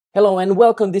Hello and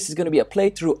welcome. This is going to be a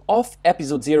playthrough of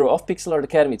episode 0 of Pixel Art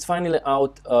Academy. It's finally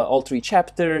out, all 3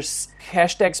 chapters.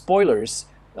 Hashtag spoilers.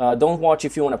 Don't watch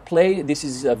if you want to play. This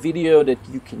is a video that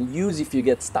you can use if you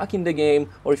get stuck in the game,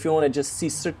 or if you want to just see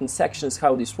certain sections,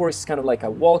 how this works. It's kind of like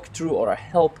a walkthrough or a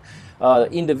help.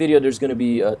 In the video there's going to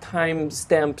be time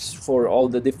stamps for all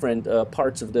the different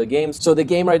parts of the game. So the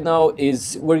game right now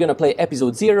is, we're going to play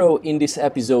episode 0. In this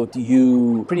episode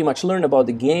you pretty much learn about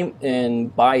the game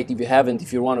and buy it if you haven't.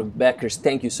 If you're one of the backers,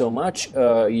 thank you so much.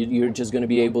 You're just going to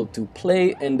be able to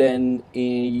play, and then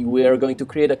we are going to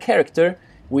create a character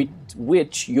with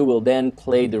which you will then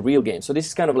play the real game. So this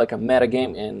is kind of like a meta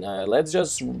game, and let's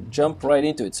just jump right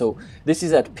into it. So this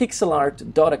is at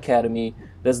pixelart.academy.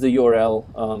 That's the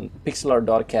URL,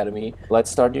 pixelart.academy. Let's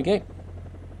start your game.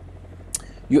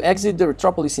 You exit the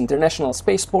Retropolis International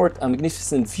Spaceport. A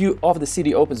magnificent view of the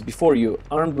city opens before you.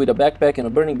 Armed with a backpack and a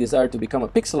burning desire to become a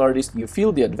pixel artist, you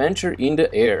feel the adventure in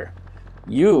the air.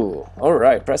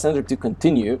 Alright, press enter to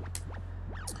continue.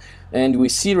 And we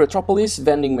see Retropolis,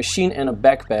 vending machine, and a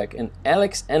backpack. And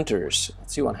Alex enters.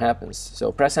 Let's see what happens.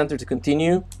 So press enter to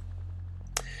continue.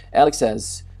 Alex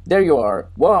says, "There you are.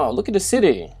 Wow, look at the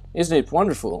city. Isn't it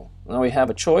wonderful?" Now we have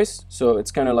a choice. So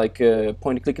it's kind of like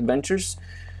point-and-click adventures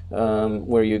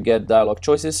where you get dialogue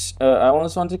choices. I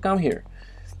always wanted to come here.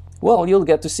 Well, you'll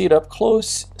get to see it up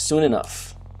close soon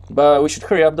enough. But we should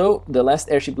hurry up though. The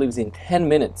last airship leaves in 10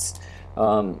 minutes.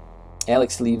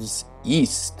 Alex leaves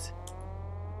east.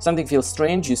 Something feels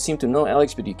strange. You seem to know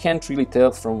Alex, but you can't really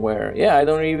tell from where. Yeah,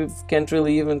 can't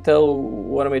really even tell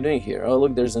what am I doing here. Oh,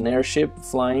 look, there's an airship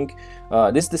flying.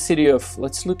 This is the city of,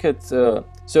 let's look at,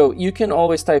 so you can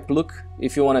always type look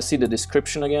if you want to see the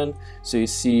description again. So you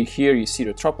see here, you see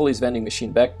Retropolis, vending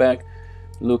machine, backpack.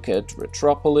 Look at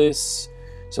Retropolis.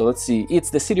 So let's see,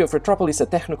 it's the city of Retropolis, a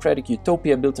technocratic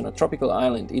utopia built on a tropical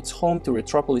island. It's home to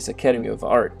Retropolis Academy of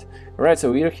Art. All right,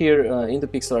 so we're here in the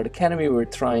Pixel Art Academy. We're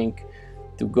trying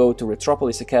to go to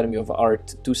Retropolis Academy of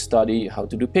Art to study how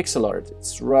to do pixel art.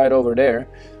 It's right over there.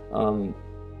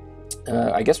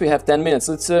 I guess we have 10 minutes.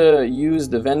 Let's use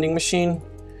the vending machine,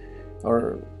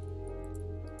 or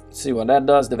see what that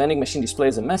does. The vending machine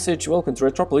displays a message: "Welcome to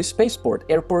Retropolis Spaceport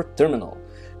Airport Terminal.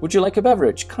 Would you like a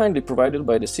beverage? Kindly provided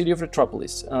by the city of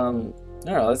Retropolis."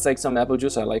 Alright, let's take some apple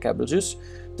juice. I like apple juice.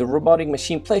 The robotic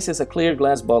machine places a clear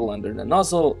glass bottle under the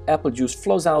nozzle. Apple juice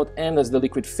flows out, and as the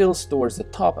liquid fills towards the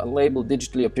top, a label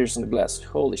digitally appears on the glass.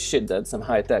 Holy shit, that's some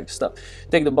high-tech stuff.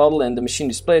 Take the bottle and the machine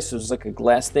displays, so it's like a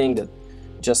glass thing that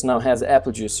just now has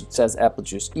apple juice. It says apple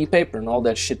juice, e-paper, and all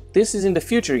that shit. This is in the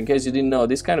future, in case you didn't know.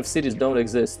 These kind of cities don't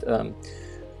exist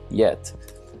yet.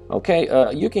 Okay,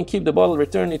 you can keep the bottle,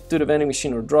 return it to the vending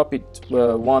machine, or drop it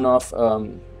one off.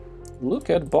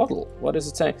 Look at bottle. What does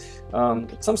it say?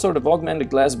 It's some sort of augmented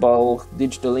glass bottle,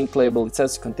 digital ink label. It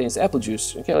says it contains apple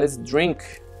juice. Okay, let's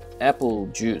drink apple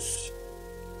juice.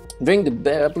 Drink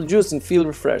the apple juice and feel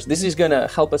refreshed. This is gonna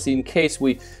help us in case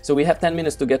so we have 10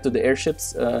 minutes to get to the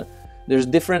airships. There's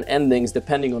different endings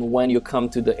depending on when you come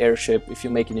to the airship, if you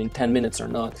make it in 10 minutes or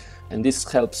not. And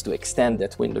this helps to extend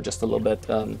that window just a little bit.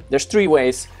 There's 3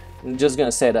 ways. I'm just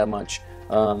gonna say that much.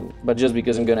 But just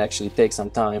because I'm gonna actually take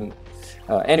some time.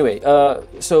 Anyway,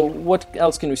 so what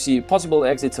else can we see? Possible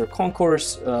exits are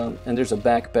Concourse, and there's a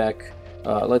backpack.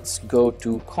 Let's go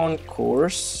to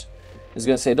Concourse. It's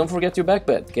gonna say, don't forget your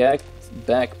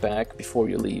backpack before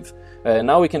you leave.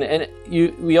 Now we can, and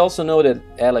we also know that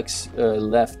Alex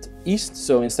left east,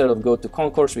 so instead of go to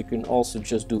Concourse, we can also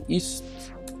just do east.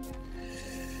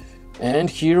 And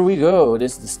here we go.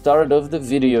 This is the start of the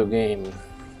video game.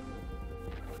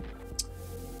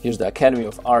 Here's the Academy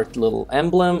of Art little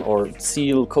emblem, or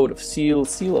seal, coat of seal,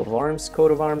 seal of arms,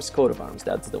 coat of arms, coat of arms,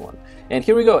 that's the one. And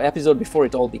here we go, episode before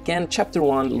it all began, chapter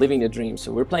 1, Living the Dream.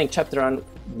 So we're playing chapter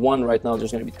 1 right now.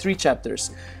 There's going to be 3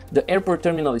 chapters. The airport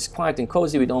terminal is quiet and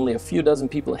cozy, with only a few dozen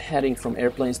people heading from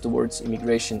airplanes towards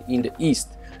immigration in the east.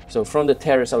 So from the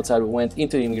terrace outside, we went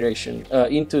into immigration,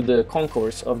 into the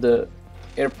concourse of the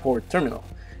airport terminal.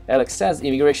 Alex says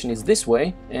immigration is this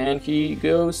way, and he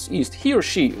goes east. He or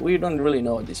she, we don't really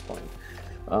know at this point.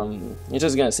 You're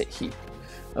just gonna say he.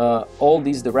 All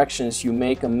these directions, you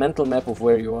make a mental map of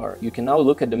where you are. You can now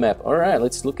look at the map. Alright,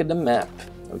 let's look at the map.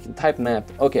 We can type map.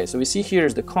 Okay, so we see here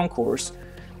is the concourse.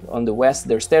 On the west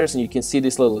there's Terrace, and you can see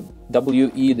this little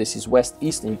WE, this is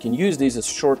west-east, and you can use these as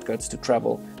shortcuts to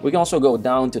travel. We can also go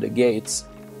down to the gates.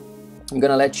 I'm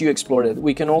gonna let you explore that.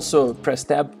 We can also press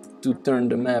tab to turn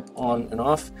the map on and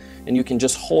off, and you can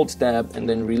just hold tab and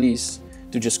then release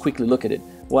to just quickly look at it.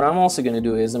 What I'm also going to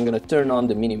do is I'm going to turn on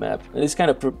the mini-map. And it's kind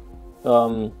of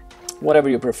whatever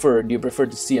you prefer. Do you prefer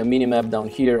to see a mini-map down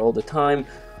here all the time,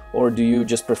 or do you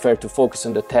just prefer to focus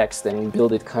on the text and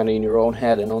build it kind of in your own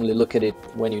head and only look at it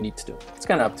when you need to? It's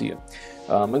kind of up to you.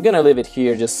 I'm gonna leave it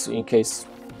here just in case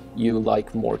you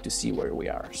like more to see where we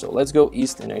are. So let's go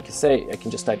east, and I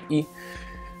can just type E.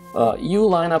 You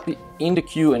line up in the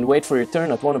queue and wait for your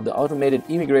turn at one of the automated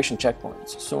immigration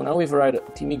checkpoints. So now we've arrived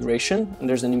at immigration, and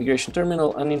there's an immigration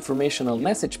terminal, an informational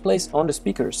message placed on the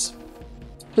speakers.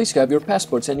 Please have your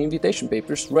passports and invitation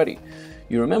papers ready.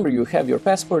 You remember you have your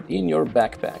passport in your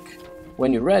backpack.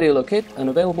 When you're ready, locate an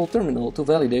available terminal to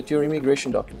validate your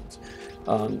immigration documents.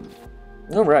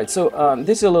 Alright, so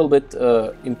this is a little bit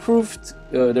improved.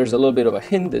 There's a little bit of a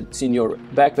hint that's in your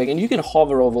backpack, and you can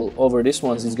hover over this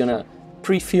one. It's gonna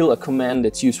pre-fill a command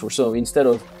that's useful. So instead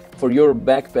of for your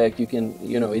backpack, you can,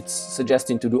 it's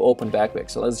suggesting to do open backpack.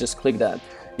 So let's just click that.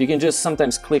 You can just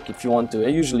sometimes click if you want to. I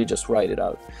usually just write it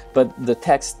out, but the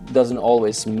text doesn't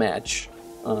always match.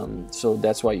 So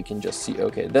that's why you can just see,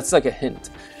 okay, that's like a hint.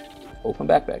 Open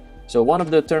backpack. So one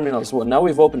of the terminals, well, now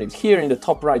we've opened it. Here in the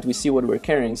top right, we see what we're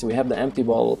carrying. So we have the empty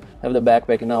bottle, have the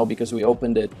backpack, and now because we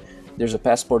opened it, there's a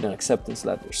passport and acceptance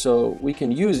letter. So we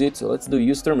can use it. So let's do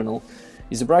use terminal.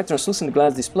 Is a bright translucent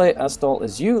glass display as tall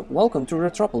as you? Welcome to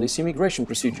Retropolis immigration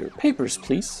procedure. Papers,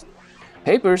 please.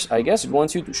 Papers, I guess it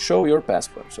wants you to show your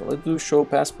passport. So let's do show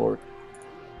passport.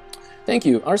 Thank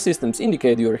you. Our systems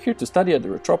indicate you are here to study at the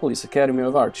Retropolis Academy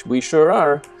of Arts. We sure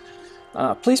are.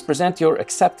 Please present your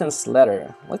acceptance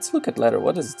letter. Let's look at letter.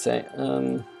 What does it say?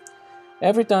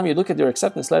 Every time you look at your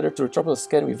acceptance letter to Retropolis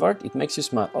Academy of Art, it makes you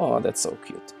smile. Oh, that's so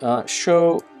cute.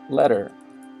 Show letter.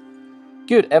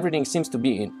 Good. Everything seems to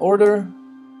be in order.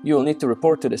 You will need to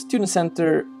report to the student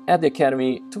center at the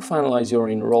academy to finalize your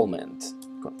enrollment.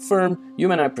 Confirm.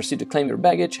 You and I proceed to claim your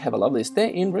baggage. Have a lovely stay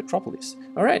in Retropolis.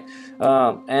 All right.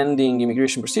 Ending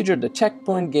immigration procedure. The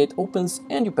checkpoint gate opens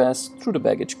and you pass through the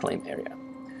baggage claim area.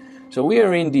 So we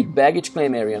are in the baggage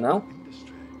claim area now.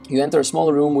 You enter a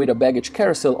small room with a baggage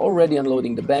carousel already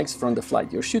unloading the bags from the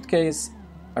flight. Your suitcase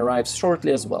arrives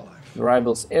shortly as well. The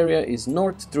arrivals area is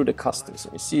north through the customs. So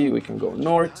you see we can go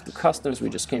north to customs. We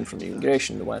just came from the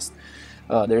immigration in the west.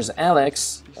 There's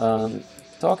Alex.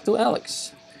 Talk to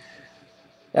Alex.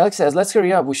 Alex says, let's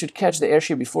hurry up. We should catch the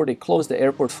airship before they close the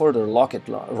airport for the rocket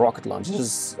launch.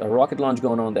 There's a rocket launch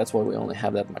going on. That's why we only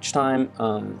have that much time.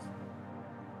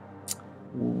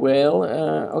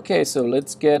 Okay, so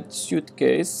let's get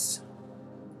suitcase.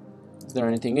 Is there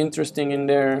anything interesting in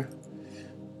there?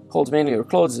 Holds mainly your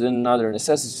clothes and other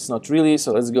necessities. Not really,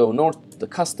 so let's go north to the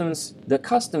customs. The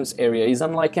customs area is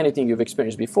unlike anything you've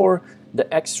experienced before.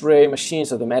 The X-ray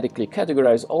machines automatically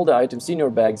categorize all the items in your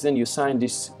bags and you sign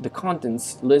the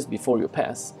contents list before you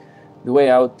pass. The way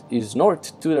out is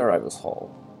north to the arrivals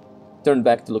hall. Turn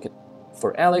back to look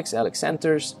for Alex. Alex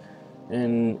enters.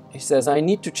 And he says, I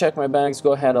need to check my bags.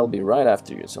 Go ahead, I'll be right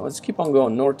after you. So let's keep on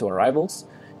going north to arrivals.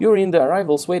 You're in the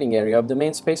arrivals waiting area of the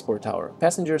main spaceport tower.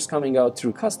 Passengers coming out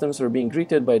through customs are being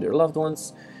greeted by their loved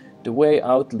ones. The way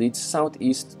out leads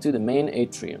southeast to the main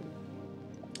atrium.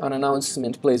 An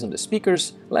announcement plays on the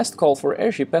speakers. Last call for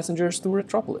airship passengers to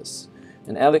Retropolis.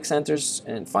 And Alex enters,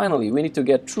 and finally we need to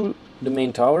get through the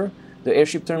main tower. The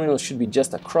airship terminal should be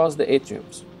just across the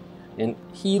atriums. And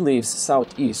he leaves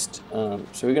southeast, so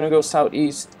we're gonna go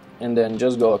southeast and then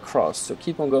just go across, so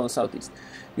keep on going southeast.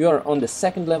 You are on the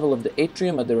second level of the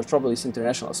atrium at the Retropolis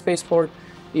International Spaceport.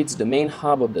 It's the main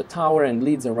hub of the tower and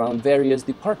leads around various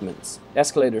departments.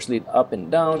 Escalators lead up and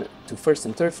down to first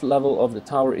and third level of the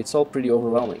tower. It's all pretty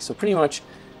overwhelming, so pretty much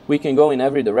we can go in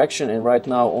every direction, and right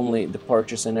now only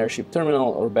departures and airship terminal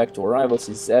or back to arrivals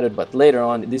is added, but later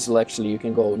on this will actually, you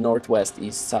can go northwest,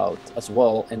 east, south as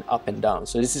well, and up and down.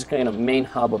 So this is kind of main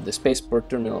hub of the spaceport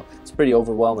terminal. It's pretty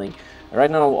overwhelming.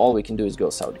 Right now all we can do is go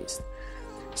southeast.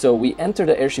 So we enter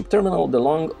the airship terminal. The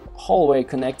long hallway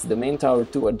connects the main tower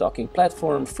to a docking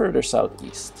platform further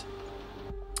southeast.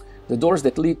 The doors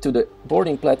that lead to the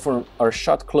boarding platform are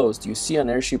shut closed. You see an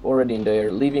airship already in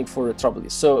there, leaving for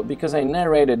Retropolis. So, because I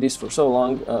narrated this for so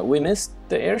long, we missed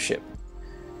the airship.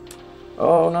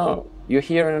 Oh no, you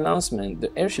hear an announcement.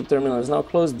 The airship terminal is now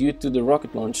closed due to the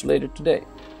rocket launch later today.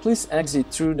 Please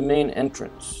exit through the main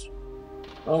entrance.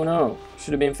 Oh no,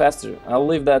 should have been faster. I'll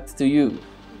leave that to you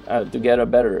to get a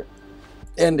better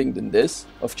ending than this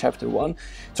of chapter 1.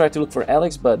 Try to look for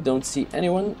Alex but don't see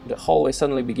anyone. The hallway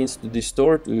suddenly begins to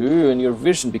distort and your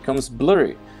vision becomes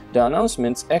blurry. The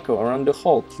announcements echo around the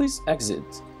hall. Please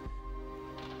exit.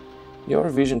 Your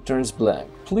vision turns black.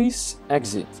 Please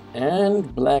exit.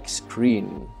 And black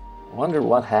screen. Wonder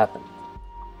what happened.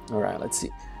 Alright, let's see.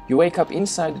 You wake up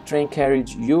inside the train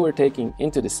carriage you were taking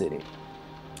into the city.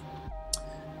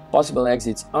 Possible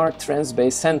exits are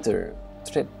Transbay Center.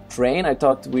 Train, I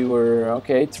thought we were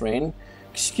okay. Train,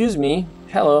 Excuse me.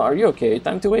 Hello, are you okay?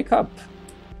 Time to wake up.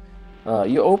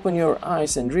 You open your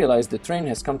eyes and realize the train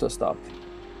has come to a stop.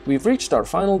 We've reached our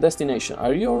final destination.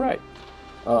 Are you alright?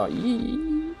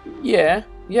 Yeah.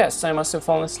 Yes, I must have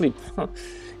fallen asleep.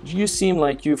 You seem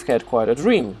like you've had quite a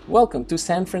dream. Welcome to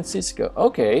San Francisco.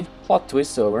 Okay, plot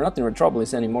twist, so we're not in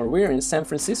Retropolis anymore. We're in San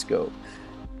Francisco.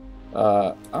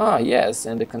 Yes,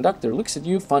 and the conductor looks at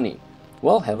you funny.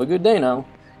 Well, have a good day now.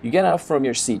 You get up from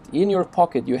your seat. In your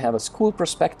pocket you have a school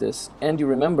prospectus and you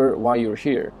remember why you're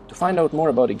here. To find out more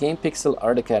about the game Pixel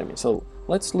Art Academy. So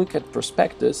let's look at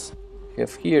prospectus. You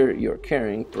have here you're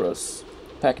carrying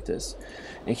prospectus.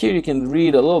 And here you can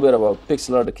read a little bit about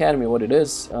Pixel Art Academy, what it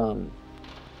is.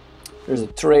 There's a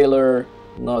trailer,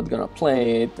 not gonna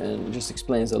play it, and it just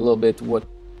explains a little bit what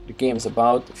the game is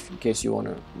about, in case you want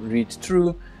to read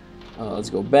through.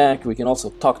 Let's go back. We can also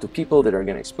talk to people that are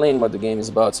going to explain what the game is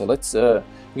about. So let's.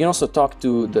 We can also talk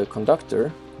to the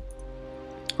conductor.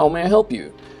 How may I help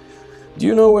you? Do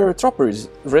you know where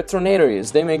Retronator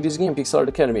is? They make this game, Pixel Art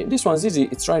Academy. This one's easy.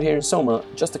 It's right here in Soma,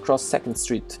 just across 2nd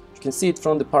Street. You can see it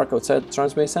from the park outside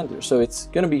Transbay Center. So it's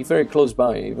going to be very close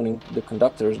by. Even the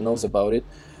conductor knows about it.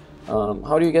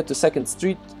 How do you get to 2nd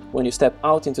Street? When you step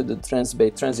out into the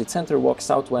Transbay Transit Center, walk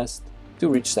southwest to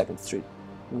reach 2nd Street.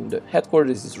 The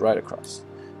headquarters is right across.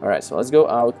 Alright, so let's go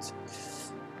out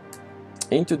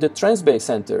into the Transbay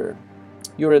Center.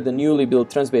 You're at the newly built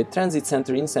Transbay Transit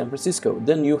Center in San Francisco,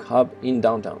 the new hub in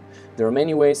downtown. There are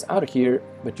many ways out of here,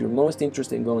 but you're most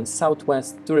interested in going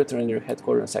southwest to return your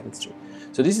headquarters on 2nd Street.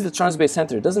 So this is the Transbay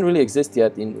Center. It doesn't really exist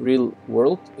yet in real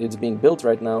world. It's being built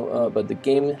right now, but the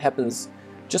game happens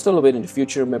just a little bit in the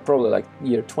future, probably like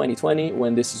year 2020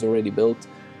 when this is already built,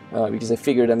 because I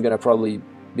figured I'm gonna probably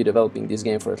be developing this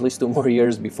game for at least 2 more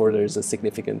years before there's a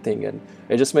significant thing, and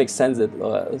it just makes sense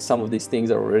that some of these things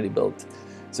are already built,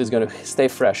 so it's going to stay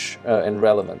fresh and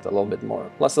relevant a little bit more,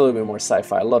 plus a little bit more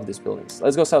sci-fi. I love these buildings.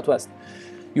 Let's go southwest.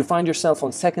 You find yourself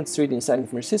on 2nd Street in San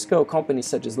Francisco. Companies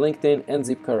such as LinkedIn and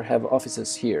Zipcar have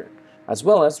offices here, as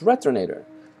well as Retronator.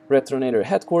 Retronator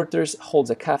headquarters holds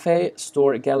a cafe,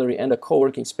 store, gallery, and a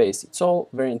co-working space. It's all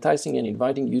very enticing and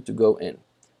inviting you to go in.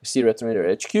 You see Retronator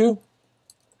HQ.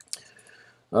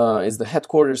 Is the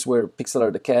headquarters where Pixel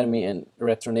Art Academy and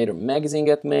Retronator magazine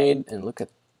get made. And look at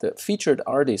the featured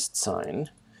artist sign.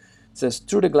 It says,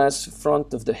 through the glass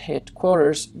front of the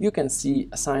headquarters, you can see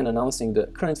a sign announcing the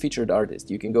current featured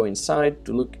artist. You can go inside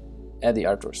to look at the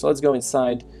artwork. So let's go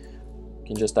inside. You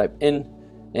can just type in,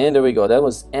 and there we go. That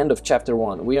was end of chapter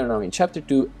 1. We are now in chapter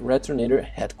 2, Retronator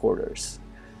headquarters.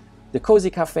 The cozy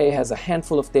cafe has a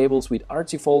handful of tables with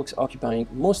artsy folks occupying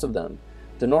most of them.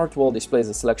 The north wall displays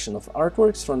a selection of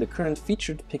artworks from the current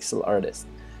featured pixel artist.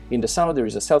 In the south there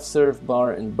is a self-serve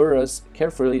bar and Burra's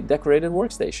carefully decorated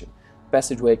workstation.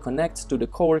 Passageway connects to the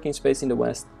co-working space in the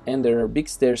west, and there are big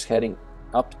stairs heading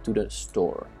up to the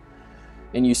store.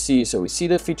 And you see, so we see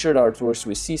the featured artworks,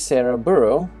 we see Sarah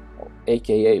Burrow,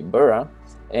 aka Burra,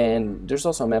 and there's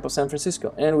also a map of San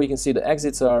Francisco. And we can see the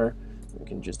exits are, we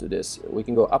can just do this, we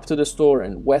can go up to the store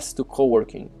and west to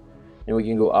co-working. And we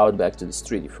can go out back to the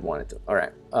street if we wanted to. All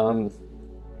right,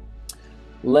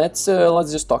 let's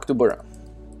just talk to Burra.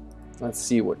 Let's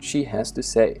see what she has to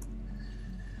say.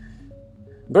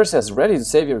 Burra says, ready to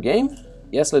save your game?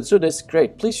 Yes, let's do this.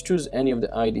 Great. Please choose any of the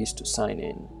IDs to sign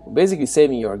in. Basically,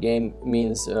 saving your game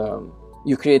means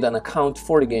you create an account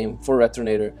for the game for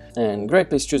Retronator. And great,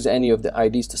 please choose any of the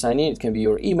IDs to sign in. It can be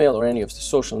your email or any of the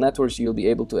social networks. You'll be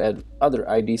able to add other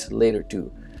IDs later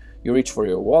too. You reach for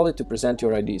your wallet to present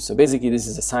your ID. So basically this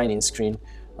is a sign-in screen.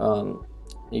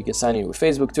 You can sign in with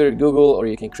Facebook, Twitter, Google, or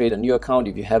you can create a new account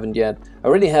if you haven't yet. I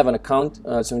already have an account,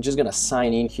 so I'm just gonna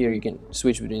sign in here. You can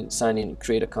switch between sign in and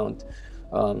create account.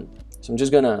 So I'm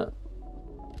just gonna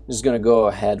go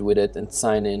ahead with it and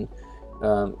sign in.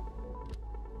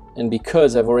 And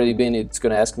because I've already been, it's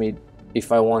gonna ask me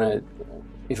if I wanna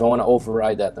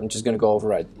override that. I'm just gonna go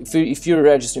override. If you're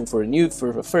registering for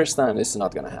the first time, this is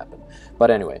not gonna happen. But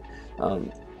anyway,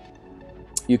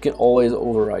 you can always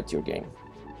override your game,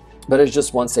 but it's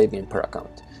just one save game per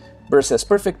account. Burra says,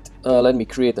 perfect, let me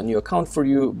create a new account for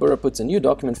you. Burra puts a new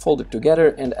document folder together,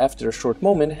 and after a short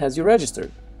moment has you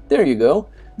registered. There you go.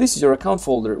 This is your account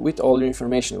folder with all your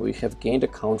information. We have gained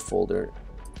account folder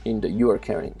in the you are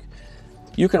carrying.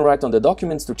 You can write on the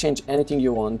documents to change anything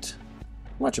you want.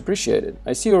 Much appreciated.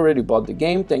 I see you already bought the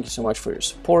game. Thank you so much for your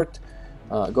support.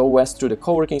 Go west through the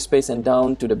co-working space and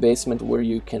down to the basement where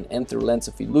you can enter Lens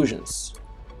of Illusions.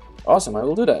 Awesome, I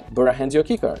will do that. Burra hands you a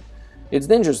keycard. It's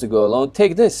dangerous to go alone.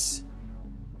 Take this.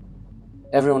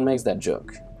 Everyone makes that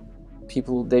joke.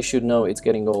 People, they should know it's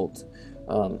getting old.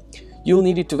 You'll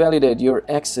need it to validate your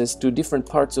access to different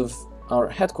parts of our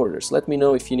headquarters. Let me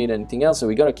know if you need anything else. So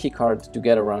we got a key card to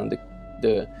get around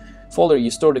the folder.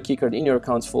 You store the key card in your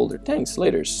accounts folder. Thanks,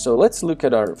 later. So let's look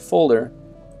at our folder.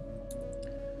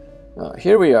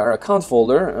 Here we are, account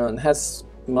folder, and has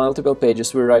multiple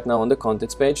pages. We're right now on the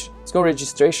contents page. Let's go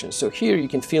registration. So here you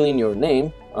can fill in your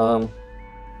name.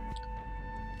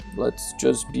 Let's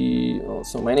just be,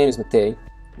 so my name is Matej.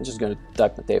 I'm just going to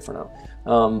type Matej for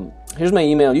now. Here's my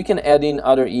email. You can add in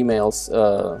other emails.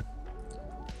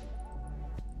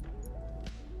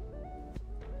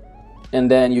 And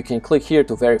then you can click here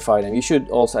to verify them. You should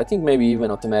also, I think maybe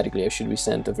even automatically, I should be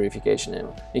sent a verification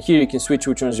email. And here you can switch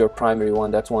which one is your primary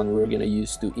one. That's one we're going to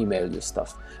use to email you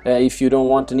stuff. If you don't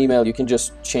want an email, you can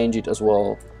just change it as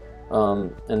well.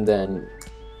 And then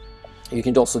you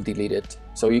can also delete it.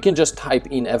 So you can just type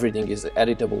in everything is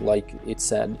editable like it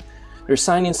said. There's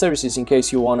sign-in services in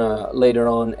case you want to later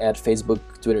on add Facebook,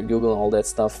 Twitter, Google, all that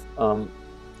stuff.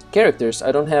 Characters,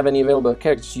 I don't have any available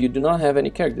characters. You do not have any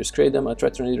characters. Create them at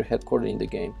Retronator headquarters in the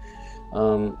game.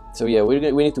 So yeah, we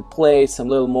need to play some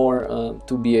little more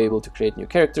to be able to create new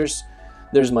characters.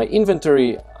 There's my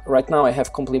inventory. Right now I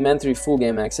have complimentary full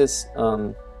game access.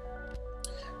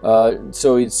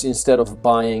 So it's instead of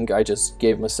buying, I just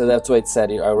gave myself, that's why it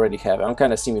said it, I already have it. I'm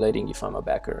kind of simulating if I'm a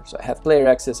backer. So I have player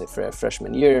access, I have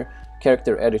freshman year,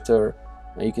 character editor,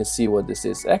 you can see what this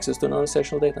is, access to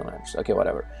non-essential data matters, okay,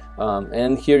 whatever.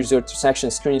 And here's your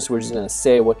transaction screens, we're just going to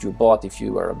say what you bought if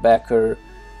you are a backer,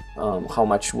 how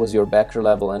much was your backer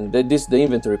level, and the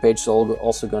inventory page is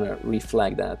also going to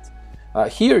reflect that.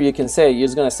 Here you can say,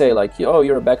 it's going to say like, oh,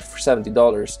 you're a backer for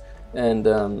 $70,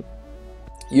 and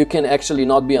you can actually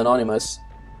not be anonymous.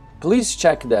 Please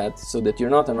check that so that you're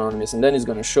not anonymous, and then it's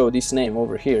going to show this name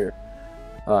over here.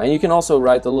 And you can also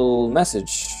write a little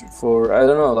message for, I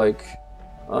don't know, like,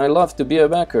 I love to be a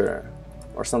backer,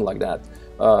 or something like that.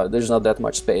 There's not that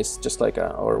much space, just like,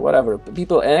 or whatever.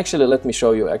 People, and actually, let me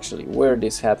show you actually where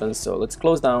this happens. So let's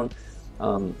close down.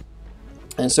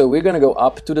 And so we're going to go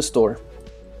up to the store.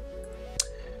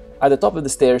 At the top of the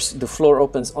stairs, the floor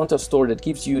opens onto a store that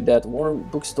gives you that warm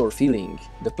bookstore feeling.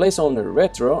 The place owner,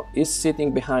 Retro, is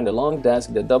sitting behind a long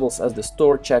desk that doubles as the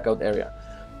store checkout area.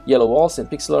 Yellow walls and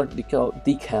pixel art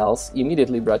decals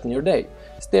immediately brighten your day.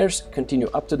 Stairs continue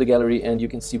up to the gallery and you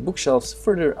can see bookshelves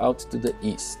further out to the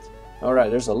east. Alright,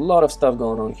 there's a lot of stuff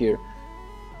going on here.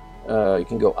 You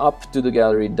can go up to the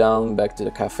gallery, down, back to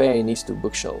the cafe, next to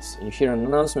bookshelves. And you hear an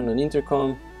announcement on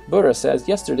intercom. Burra says,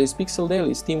 yesterday's Pixel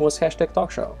Daily's theme was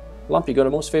 #talkshow. Lumpy got a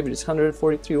most favorite, it's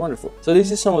 143, wonderful. So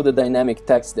this is some of the dynamic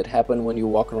text that happen when you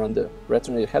walk around the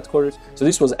Retronator headquarters. So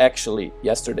this was actually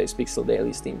yesterday's Pixel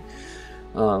Daily's theme.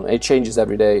 It changes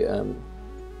every day.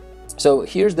 So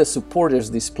here's the supporters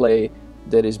display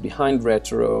that is behind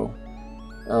Retro.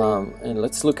 And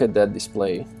let's look at that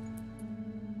display.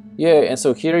 Yeah, and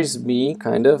so here is me,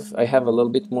 kind of. I have a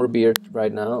little bit more beard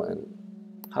right now. And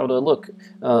how do I look?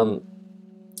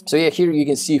 So yeah, here you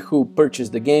can see who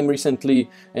purchased the game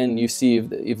recently, and you see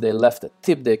if they left a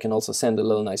tip, they can also send a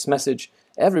little nice message.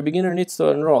 Every beginner needs to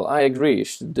enroll. I agree, you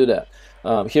should do that.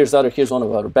 Here's one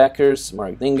of our backers,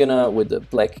 Mark Dingana, with the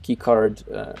black key card.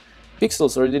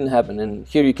 Pixels, or it didn't happen, and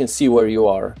here you can see where you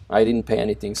are. I didn't pay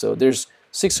anything, so there's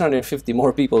 650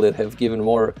 more people that have given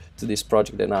more to this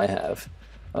project than I have.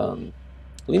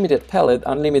 Limited palette,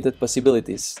 unlimited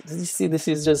possibilities. You see, this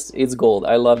is just, it's gold.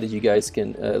 I love that you guys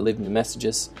can leave me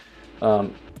messages.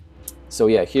 So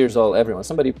yeah, here's everyone.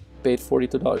 Somebody paid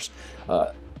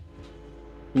 $42.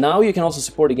 Now you can also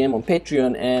support the game on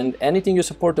Patreon, and anything you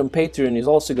support on Patreon is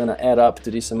also going to add up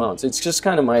to this amount. So it's just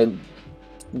kind of my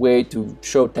way to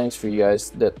show thanks for you guys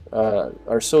that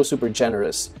are so super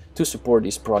generous to support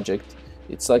this project.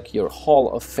 It's like your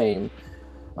hall of fame.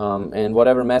 And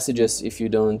whatever messages, if you're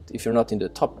not in the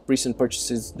top recent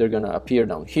purchases, they're gonna appear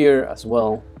down here as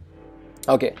well.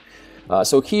 Okay,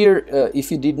 so here,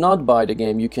 if you did not buy the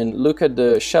game, you can look at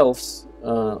the shelves,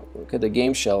 look at the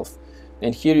game shelf,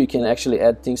 and here you can actually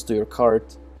add things to your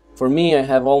cart. For me, I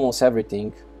have almost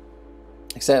everything,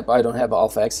 except I don't have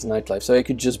Alpha Access Nightlife, so I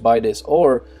could just buy this.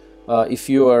 Or if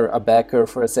you are a backer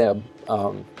for, let's say,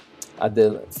 at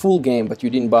the full game, but you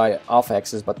didn't buy Alpha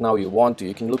Access, but now you want to,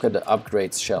 you can look at the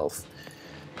upgrades shelf.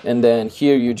 And then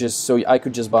here so I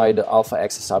could just buy the Alpha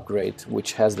Access upgrade,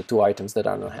 which has the 2 items that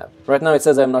I don't have. Right now it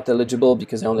says I'm not eligible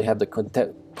because I only have the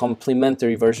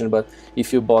complimentary version, but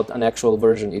if you bought an actual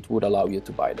version, it would allow you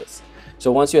to buy this.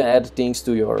 So once you add things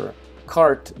to your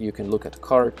cart, you can look at the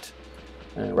cart.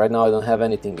 Right now I don't have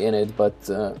anything in it, but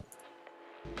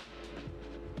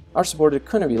our supporter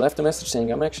Kunabi left a message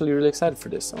saying, I'm actually really excited for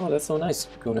this. Oh, that's so nice,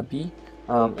 Kunabi.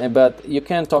 But you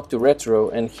can talk to Retro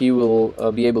and he will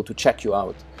be able to check you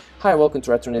out. Hi, welcome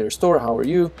to Retronator store, how are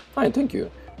you? Fine, thank you.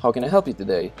 How can I help you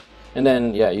today? And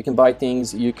then, yeah, you can buy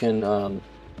things, you can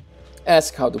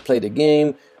ask how to play the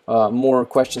game, more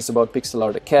questions about Pixel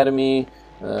Art Academy,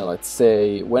 let's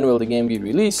say, when will the game be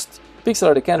released? Pixel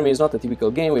Art Academy is not a typical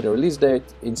game with a release date,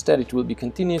 instead it will be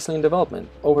continuously in development.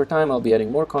 Over time I'll be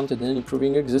adding more content and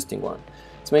improving existing one.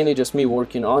 It's mainly just me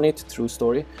working on it, true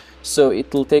story, so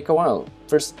it will take a while.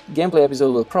 First gameplay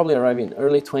episode will probably arrive in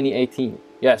early 2018.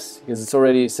 Yes, because it's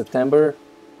already September,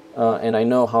 and I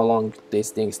know how long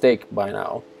these things take by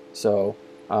now. So,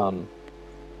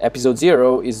 episode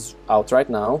 0 is out right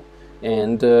now,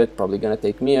 and it's probably gonna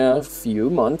take me a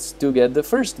few months to get the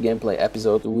first gameplay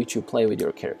episode which you play with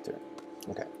your character.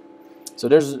 Okay, so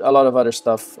there's a lot of other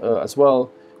stuff as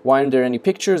well. Why aren't there any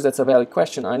pictures? That's a valid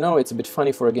question. I know it's a bit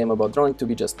funny for a game about drawing to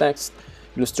be just text.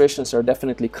 Illustrations are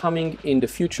definitely coming in the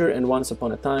future, and once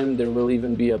upon a time there will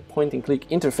even be a point-and-click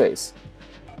interface.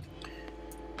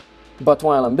 But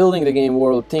while I'm building the game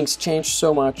world, things change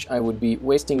so much I would be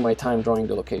wasting my time drawing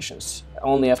the locations.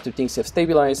 Only after things have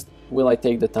stabilized will I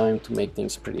take the time to make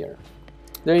things prettier.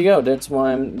 There you go, that's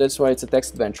why it's a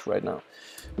text adventure right now.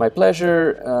 My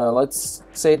pleasure. Let's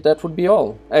say that would be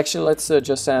all. Actually, let's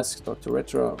just ask Dr.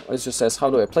 Retro, let's just ask, how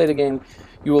do I play the game?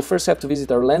 You will first have to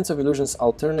visit our Lands of Illusions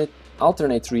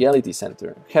alternate reality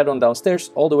center. Head on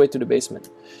downstairs all the way to the basement.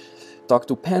 Talk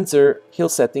to Panzer, he'll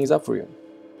set things up for you.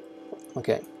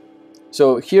 Okay.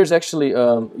 So here's actually,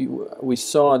 we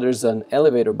saw there's an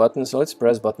elevator button, so let's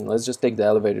press button. Let's just take the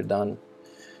elevator down.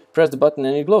 Press the button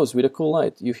and it glows with a cool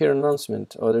light. You hear an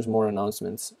announcement. Oh, there's more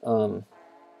announcements.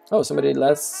 Oh, somebody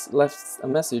left a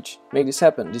message. Make this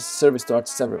happen. This service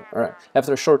starts several. Alright.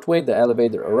 After a short wait, the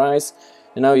elevator arrives.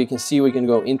 And now you can see we can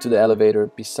go into the elevator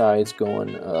besides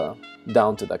going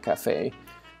down to the cafe.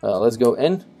 Let's go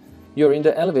in. You're in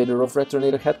the elevator of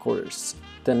Retronator headquarters.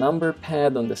 The number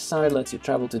pad on the side lets you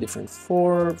travel to different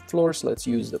floors. Let's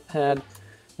use the pad.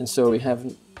 And so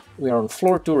we are on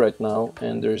floor 2 right now,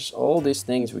 and there's all these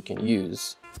things we can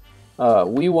use.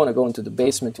 We want to go into the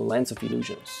basement to Lands of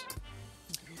Illusions.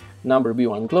 Number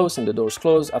B1 glows and the doors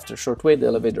close. After a short wait, the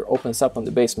elevator opens up on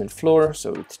the basement floor,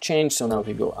 so it's changed, so now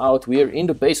we go out. We are in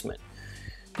the basement.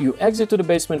 You exit to the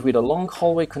basement with a long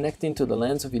hallway connecting to the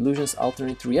Lands of Illusions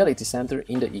alternate reality center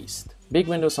in the east. Big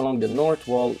windows along the north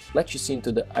wall let you see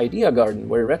into the Idea Garden,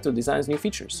 where Retro designs new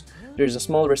features. There is a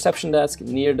small reception desk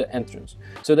near the entrance.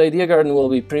 So the Idea Garden will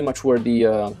be pretty much where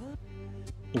the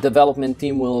development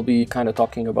team will be kind of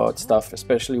talking about stuff,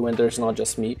 especially when there's not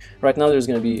just me. Right now there's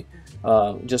going to be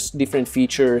just different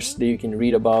features that you can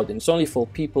read about, and it's only for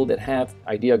people that have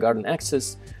Idea Garden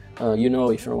access. You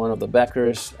know, if you're one of the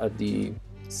backers at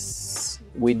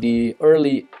with the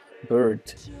early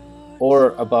bird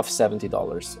or above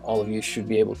 $70, all of you should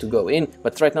be able to go in,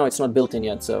 but right now it's not built in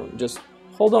yet, so just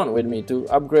hold on with me to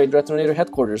upgrade Retronator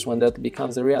headquarters when that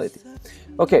becomes a reality.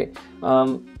 Okay,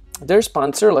 there's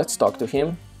Panzer. Let's talk to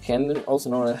him. Also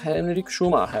known as Henrik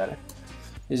Schumacher.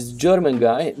 This German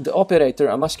guy, the operator,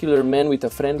 a muscular man with a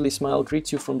friendly smile,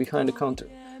 greets you from behind the counter.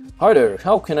 Hi there,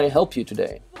 how can I help you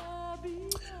today?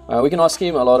 We can ask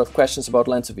him a lot of questions about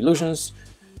Lands of Illusions.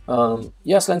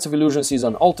 Yes, Lands of Illusions is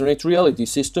an alternate reality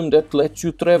system that lets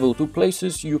you travel to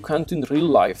places you can't in real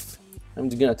life. I'm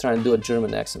gonna try and do a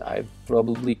German accent. I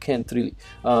probably can't really,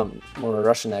 or a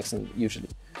Russian accent usually.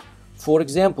 For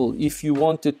example, if you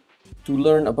wanted to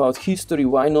learn about history,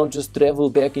 why not just travel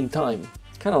back in time?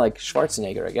 Kind of like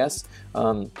Schwarzenegger, I guess.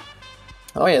 Oh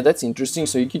yeah, that's interesting,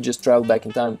 so you could just travel back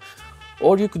in time.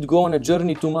 Or you could go on a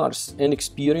journey to Mars and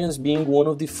experience being one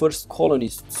of the first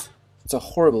colonists. It's a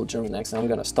horrible German accent, I'm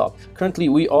gonna stop. Currently,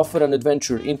 we offer an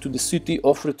adventure into the city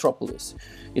of Retropolis.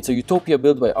 It's a utopia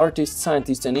built by artists,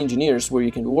 scientists and engineers where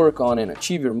you can work on and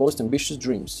achieve your most ambitious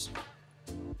dreams.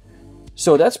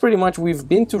 So that's pretty much, we've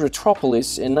been to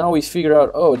Retropolis and now we figure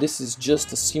out, oh, this is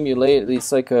just a simulation,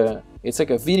 it's like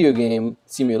a video game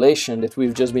simulation that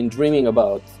we've just been dreaming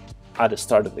about at the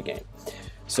start of the game.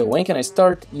 So when can I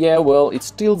start? Yeah, well, it's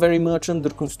still very much under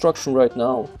construction right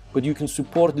now, but you can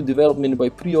support the development by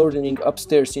pre-ordering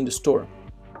upstairs in the store.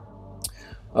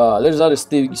 There's other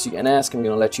things you can ask, I'm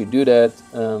gonna let you do that.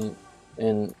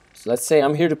 And let's say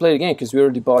I'm here to play the game because we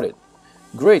already bought it.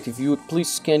 Great, if you would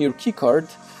please scan your keycard.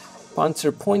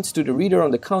 Panzer points to the reader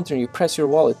on the counter and you press your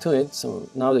wallet to it. So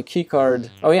now the keycard,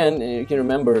 oh yeah, and you can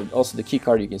remember also the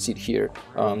keycard, you can see it here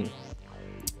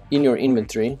in your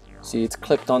inventory. See, it's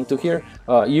clipped onto here.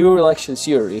 You will actually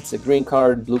see it's a green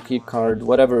card, blue key card,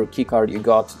 whatever key card you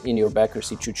got in your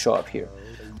backers, it should show up here.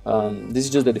 This is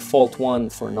just the default one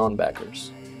for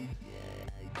non-backers.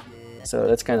 So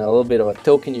that's kind of a little bit of a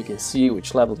token. You can see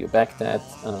which level you're back at.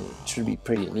 It should be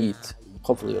pretty neat.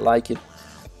 Hopefully you like it.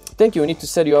 Thank you. We need to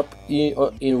set you up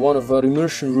in one of our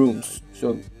immersion rooms.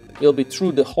 So you'll be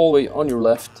through the hallway on your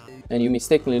left, and you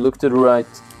mistakenly look to the right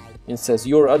and it says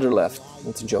your other left.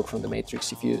 That's a joke from the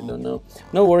Matrix if you don't know.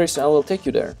 No worries, I will take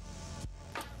you there.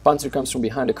 Panzer comes from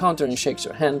behind the counter and shakes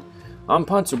your hand. I'm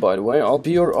Panzer, by the way, I'll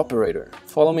be your operator.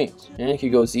 Follow me. And he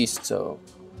goes east, so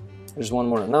there's one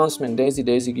more announcement. Daisy,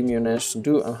 Daisy, give me your nash to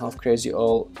do. I'm half crazy,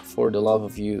 all for the love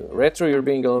of you. Retro, you're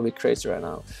being a little bit crazy right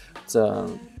now. It's a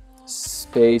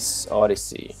Space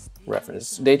Odyssey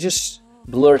reference. They just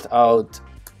blurt out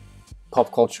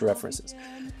pop culture references.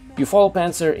 You follow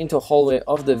Panzer into a hallway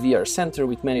of the VR center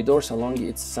with many doors along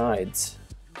its sides.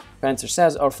 Panzer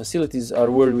says our facilities are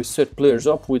where we set players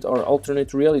up with our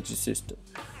alternate reality system.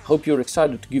 Hope you're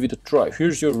excited to give it a try.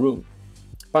 Here's your room.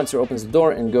 Panzer opens the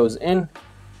door and goes in.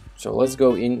 So let's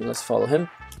go in, let's follow him.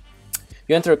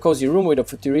 You enter a cozy room with a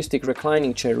futuristic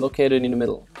reclining chair located in the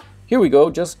middle. Here we go,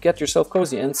 just get yourself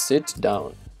cozy and sit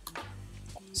down.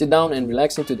 Sit down and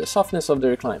relax into the softness of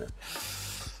the recliner.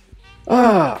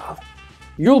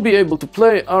 You'll be able to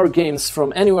play our games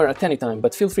from anywhere at any time,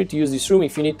 but feel free to use this room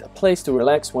if you need a place to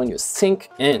relax when you sink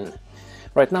in.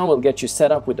 Right now we'll get you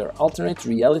set up with our alternate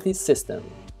reality system.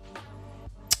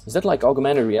 Is that like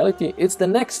augmented reality? It's the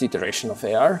next iteration of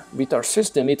AR. With our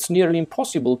system, it's nearly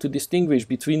impossible to distinguish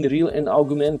between real and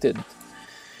augmented.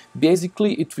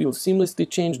 Basically, it will seamlessly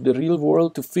change the real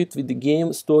world to fit with the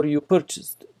game story you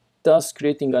purchased, thus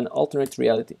creating an alternate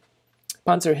reality.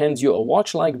 Panzer hands you a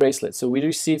watch-like bracelet, so we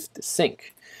received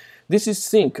Sync. This is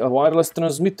Sync, a wireless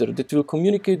transmitter that will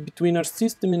communicate between our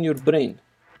system and your brain.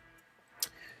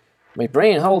 My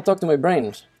brain? How will I talk to my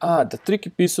brain? The tricky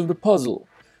piece of the puzzle.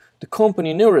 The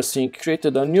company Neurosync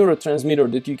created a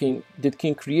neurotransmitter that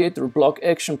can create or block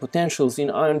action potentials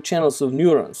in ion channels of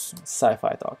neurons.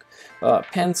 Sci-fi talk.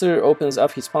 Panzer opens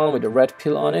up his palm with a red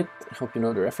pill on it. I hope you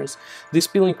know the reference. This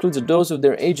pill includes a dose of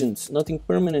their agents. Nothing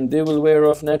permanent, they will wear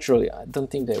off naturally. I don't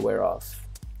think they wear off.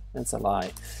 That's a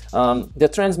lie. The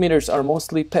transmitters are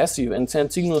mostly passive and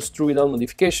send signals through without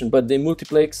modification, but they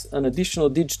multiplex an additional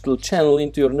digital channel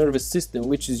into your nervous system,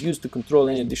 which is used to control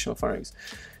any additional firings.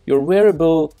 Your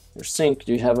wearable, your Sync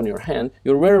you have on your hand,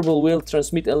 your wearable will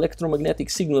transmit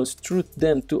electromagnetic signals through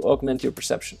them to augment your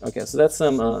perception. Okay, so that's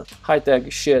some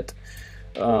high-tech shit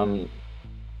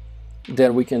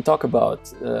that we can talk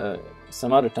about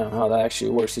some other time, how that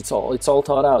actually works. It's all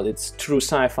thought out. It's true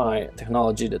sci-fi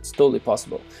technology that's totally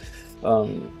possible.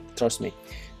 Trust me,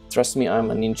 I'm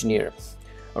an engineer.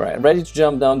 All right, ready to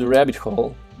jump down the rabbit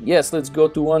hole? Yes, let's go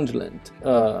to Wonderland.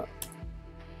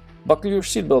 Buckle your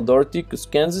seatbelt, Dorothy, because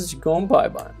Kansas is going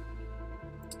bye-bye.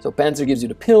 So Panzer gives you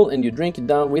the pill and you drink it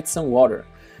down with some water.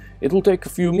 It will take a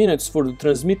few minutes for the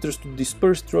transmitters to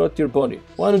disperse throughout your body.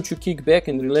 Why don't you kick back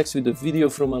and relax with a video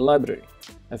from a library?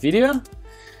 A video?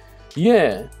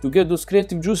 Yeah, to get those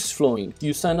creative juices flowing.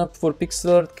 You sign up for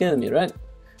Pixel Art Academy, right?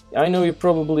 I know you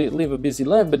probably live a busy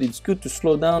life, but it's good to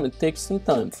slow down and take some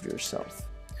time for yourself.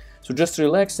 So just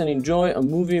relax and enjoy a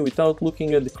movie without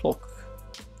looking at the clock.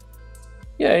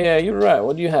 Yeah, you're right.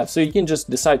 What do you have? So you can just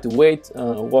decide to wait,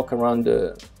 walk around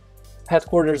the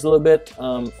headquarters a little bit,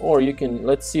 or you can,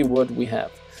 let's see what we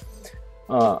have.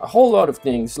 A whole lot of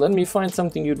things. Let me find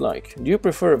something you'd like. Do you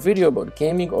prefer a video about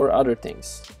gaming or other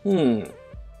things?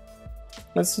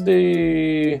 Let's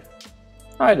do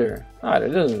either,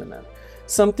 doesn't matter.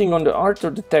 Something on the art or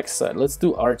the text side. Let's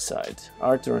do art side,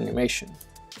 art or animation.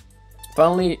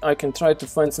 Finally, I can try to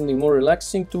find something more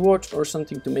relaxing to watch or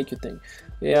something to make you think.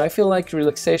 Yeah, I feel like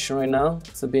relaxation right now.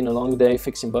 It's been a long day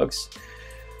fixing bugs.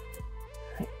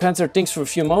 Panzer thinks for a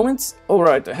few moments.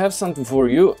 Alright, I have something for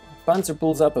you. Panzer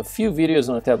pulls up a few videos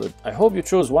on a tablet. I hope you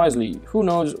chose wisely. Who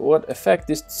knows what effect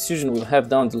this decision will have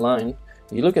down the line.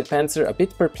 You look at Panzer a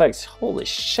bit perplexed. Holy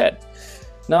shit.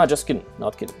 Nah, just kidding.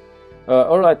 Not kidding.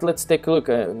 Alright, let's take a look.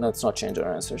 Let's not change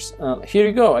our answers. Here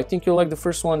you go. I think you'll like the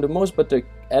first one the most, but I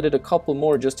added a couple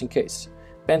more just in case.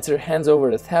 Panzer hands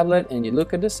over the tablet and you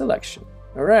look at the selection.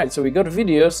 Alright, so we got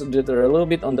videos that are a little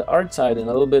bit on the art side and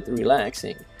a little bit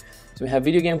relaxing. So we have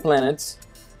Video Game Planets,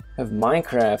 we have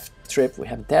Minecraft Trip, we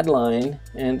have Deadline,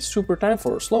 and Super Time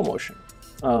for slow motion.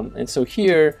 And so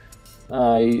here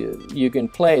you can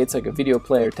play, it's like a video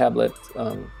player tablet.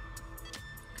 So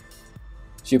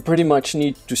you pretty much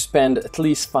need to spend at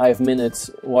least 5 minutes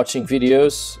watching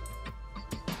videos,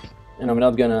 and I'm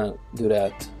not gonna do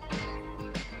that.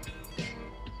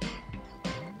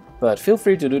 But feel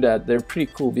free to do that, they're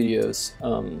pretty cool videos.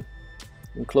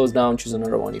 And close down, choose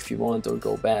another one if you want, or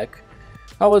go back.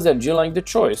 How was that? Do you like the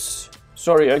choice?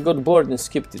 Sorry, I got bored and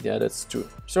skipped it. Yeah, that's true.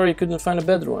 Sorry, you couldn't find a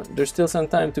better one. There's still some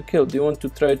time to kill. Do you want to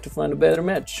try to find a better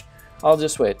match? I'll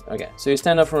just wait. Okay, so you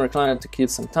stand up from recliner to kill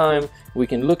some time. We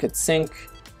can look at sync.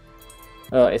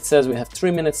 It says we have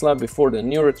 3 minutes left before the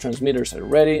neurotransmitters are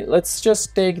ready. Let's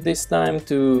just take this time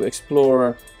to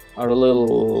explore our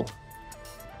little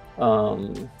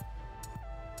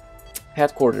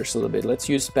headquarters a little bit. Let's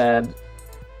use pad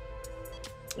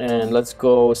and let's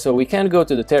go. So we can go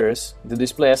to the terrace. The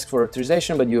display asks for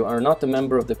authorization, but you are not a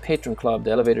member of the patron club.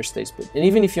 The elevator stays put. And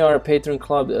even if you are a patron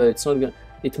club, it's not gonna.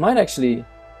 It might actually.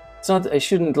 It's not. I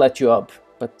shouldn't let you up,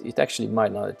 but it actually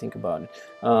might now that I think about it.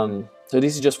 So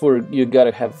this is just for, you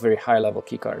gotta have a very high level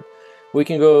keycard. We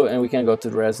can go, and we can go to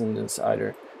the residence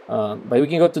either. But we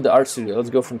can go to the art studio. Let's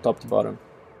go from top to bottom.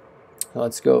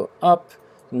 Let's go up.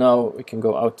 Now we can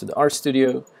go out to the art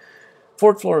studio.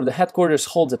 Fourth floor of the headquarters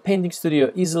holds a painting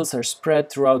studio. Easels are spread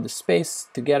throughout the space,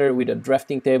 together with a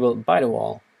drafting table by the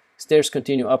wall. Stairs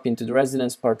continue up into the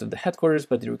residence part of the headquarters,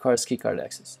 but it requires keycard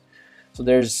access. So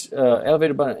there's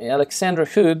elevator button. Alexandra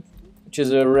Hood, which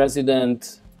is a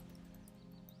resident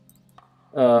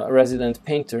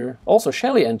painter. Also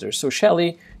Shelley enters. So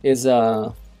Shelley is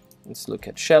let's look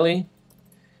at Shelley.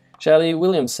 Shelley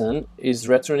Williamson is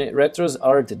Retro's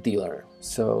art dealer.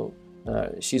 So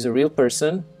she's a real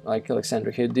person like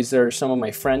Alexandra Hood. These are some of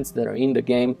my friends that are in the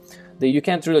game. You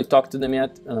can't really talk to them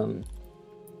yet.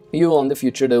 You will in the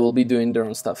future. They will be doing their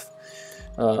own stuff.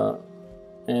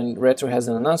 And Retro has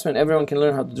an announcement. Everyone can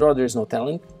learn how to draw. There is no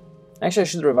talent. Actually, I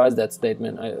should revise that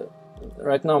statement.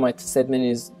 Right now my statement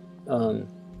is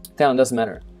talent doesn't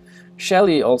matter.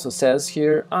 Shelley also says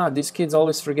here, these kids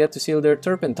always forget to seal their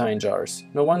turpentine jars.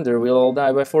 No wonder we'll all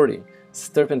die by 40.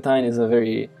 Turpentine is a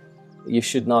very... You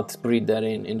should not breathe that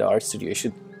in the art studio. You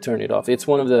should turn it off. It's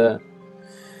one of the...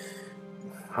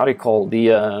 How do you call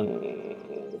the...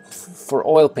 for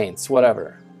oil paints,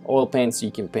 whatever. Oil paints,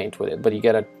 you can paint with it, but you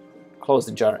gotta close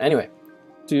the jar. Anyway,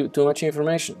 too much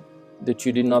information that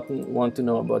you did not want to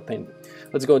know about painting.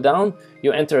 Let's go down.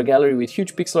 You enter a gallery with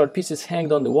huge pixel art pieces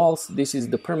hanged on the walls. This is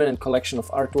the permanent collection of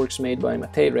artworks made by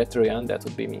Matej Retroyan, that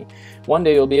would be me. One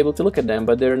day you'll be able to look at them,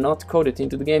 but they're not coded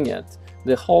into the game yet.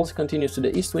 The hall continues to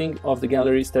the east wing of the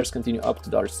gallery. Stairs continue up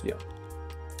to the art studio.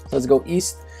 Let's go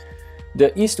east.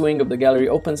 The east wing of the gallery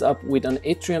opens up with an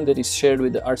atrium that is shared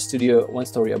with the art studio 1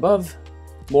 story above.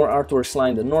 More artworks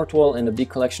line the north wall, and a big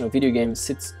collection of video games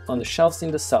sits on the shelves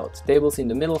in the south. Tables in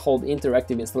the middle hold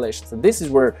interactive installations. So this is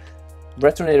where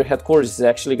Retronator headquarters is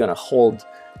actually going to hold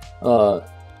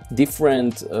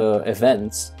different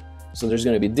events. So there's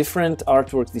going to be different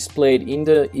artworks displayed in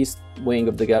the east wing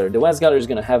of the gallery. The west gallery is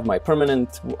going to have my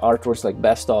permanent artworks like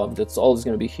best of. That's always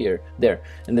going to be there.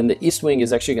 And then the east wing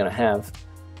is actually going to have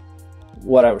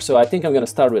whatever. So I think I'm going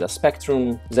to start with a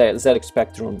Spectrum, ZX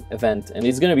Spectrum event, and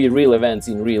it's going to be real events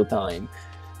in real time,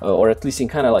 or at least in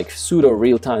kind of like pseudo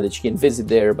real time that you can visit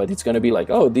there, but it's going to be like,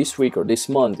 oh, this week or this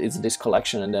month it's this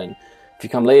collection, and then if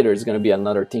you come later it's going to be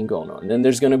another thing going on. Then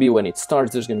there's going to be, when it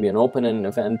starts, there's going to be an open-end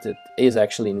event that is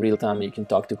actually in real time, and you can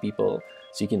talk to people,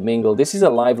 so you can mingle. This is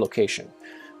a live location.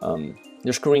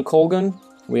 There's Corinne Colgan.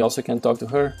 We also can talk to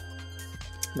her,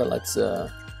 but let's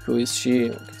who is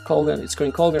she? Colgan. It's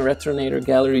Corinne Colgan, Retronator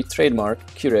Gallery Trademark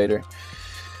Curator.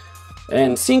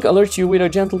 And Sync alerts you with a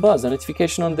gentle buzz. A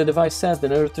notification on the device says the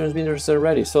neurotransmitters are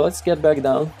ready. So let's get back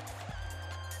down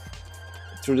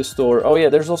through the store. Oh yeah,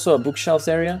 there's also a bookshelves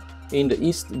area in the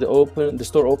east. The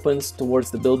store opens towards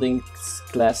the building's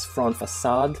glass front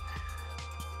facade.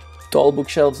 Tall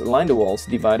bookshelves line the walls,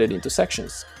 divided into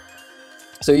sections.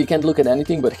 So you can't look at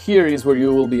anything, but here is where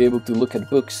you will be able to look at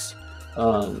books.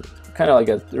 Kind of like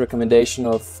a recommendation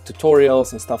of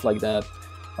tutorials and stuff like that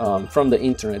from the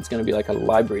internet. It's going to be like a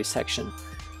library section.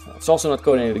 It's also not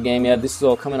coded in the game yet. This is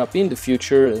all coming up in the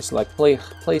future. It's like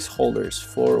placeholders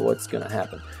for what's going to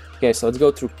happen. Okay, so let's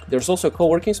go through. There's also a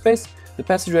co-working space. The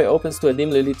passageway opens to a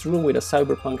dimly lit room with a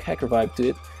cyberpunk hacker vibe to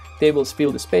it. Tables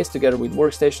fill the space together with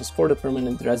workstations for the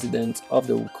permanent residents of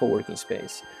the co-working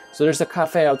space. So there's a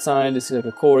cafe outside. This is like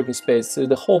a co-working space. So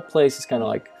the whole place is kind of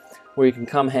like where you can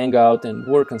come hang out and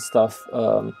work on stuff.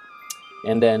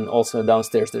 And then also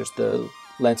downstairs there's the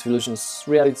Lens Illusions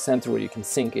Reality Center where you can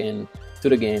sync in to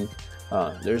the game.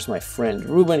 There's my friend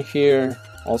Ruben here.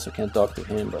 Also can't talk to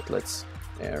him, but let's...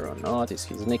 Aeronaut is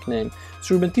his nickname.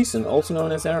 It's Ruben Thiessen, also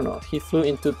known as Aeronaut. He flew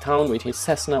into town with his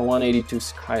Cessna 182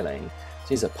 Skyline.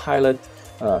 He's a pilot.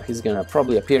 He's gonna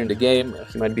probably appear in the game.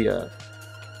 He might be a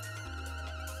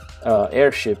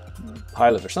airship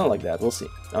pilot or something like that. We'll see.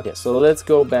 Okay, so let's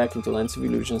go back into Lens of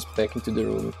Illusions, back into the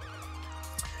room.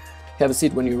 Have a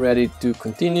seat when you're ready to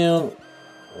continue.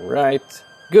 Alright,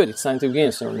 good, it's time to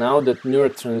begin. So now that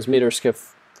neurotransmitters have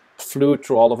flew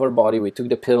through all of our body. We took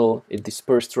the pill, it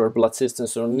dispersed through our blood system,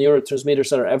 so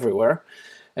neurotransmitters are everywhere.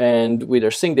 And with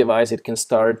our sync device, it can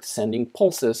start sending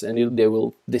pulses, and they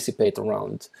will dissipate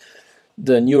around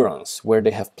the neurons where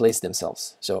they have placed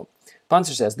themselves. So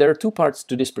Panzer says there are two parts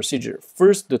to this procedure.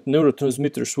 First, the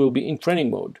neurotransmitters will be in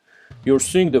training mode. Your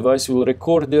sync device will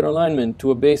record their alignment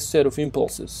to a base set of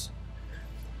impulses.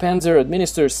 Panzer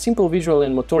administers simple visual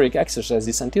and motoric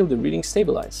exercises until the readings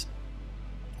stabilize.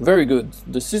 Very good.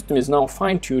 The system is now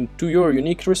fine-tuned to your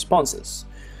unique responses.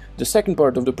 The second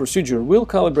part of the procedure will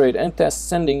calibrate and test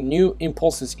sending new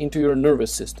impulses into your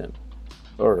nervous system.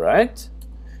 Alright.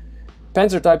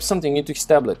 Panzer types something into his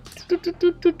tablet.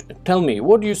 Tell me,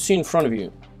 what do you see in front of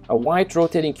you? A white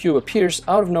rotating cube appears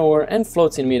out of nowhere and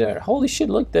floats in midair. Holy shit,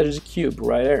 look, there's a cube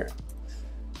right there.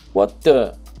 What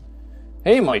the?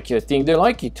 Hey Mike, I think they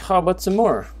like it. How about some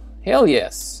more? Hell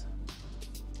yes.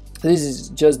 This is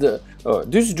just the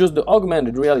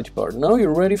augmented reality part. Now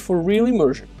you're ready for real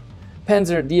immersion.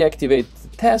 Panzer deactivates the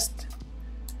test,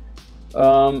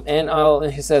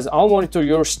 and he says, I'll monitor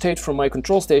your state from my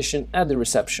control station at the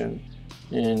reception.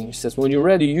 And he says, when you're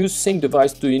ready, use sync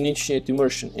device to initiate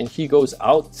immersion. And he goes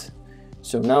out.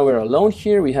 So now we're alone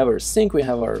here. We have our sync, we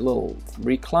have our little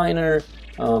recliner,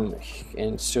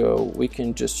 and so we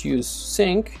can just use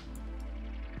sync.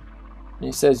 And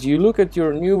he says, you look at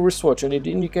your new wristwatch and it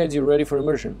indicates you're ready for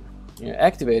immersion. You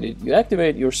activate it. You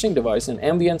activate your sync device and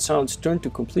ambient sounds turn to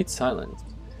complete silence.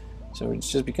 So it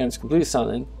just becomes completely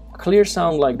silent. Clear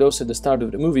sound like those at the start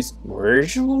of the movies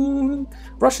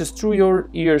rushes through your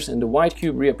ears and the white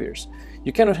cube reappears.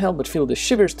 You cannot help but feel the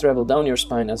shivers travel down your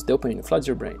spine as dopamine floods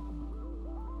your brain.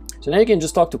 So now you can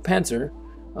just talk to Panzer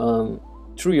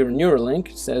through your Neuralink.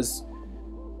 It says,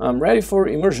 I'm ready for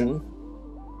immersion.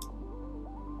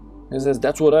 It says,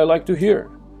 that's what I like to hear.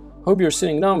 Hope you're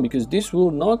sitting down because this will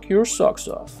knock your socks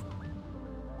off.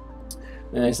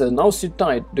 And he says, now sit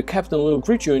tight. The captain will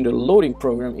greet you in the loading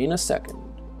program in a second.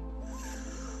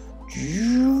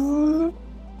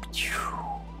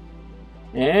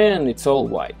 And it's all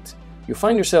white. You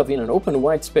find yourself in an open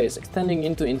white space extending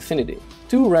into infinity.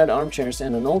 Two red armchairs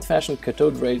and an old-fashioned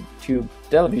cathode ray tube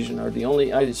television are the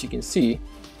only items you can see.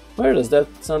 Where does that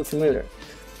sound familiar?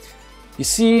 You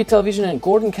see television and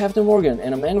Gordon Captain Morgan,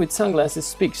 and a man with sunglasses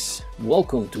speaks.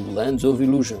 Welcome to Lands of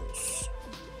Illusions.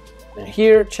 And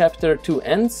here chapter 2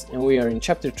 ends, and we are in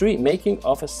chapter 3, Making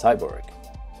of a Cyborg.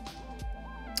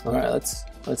 Alright,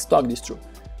 let's talk this through.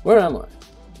 Where am I?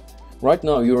 Right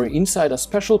now you are inside a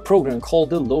special program called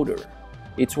the Loader.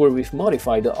 It's where we've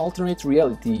modified the alternate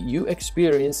reality you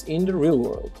experience in the real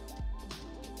world.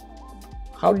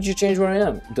 How did you change where I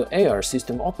am? The AR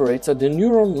system operates at the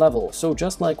neuron level, so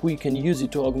just like we can use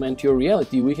it to augment your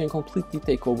reality, we can completely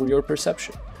take over your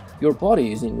perception. Your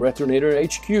body is in Retronator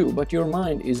HQ, but your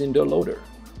mind is in the Loader.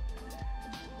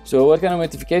 So what kind of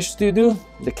modifications do you do?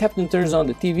 The captain turns on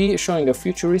the TV, showing a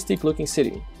futuristic looking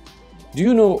city. Do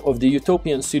you know of the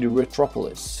utopian city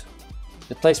Retropolis?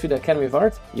 The place with the Academy of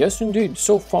Art? Yes indeed,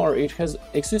 so far it has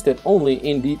existed only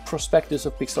in the prospectus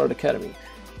of Pixar Academy.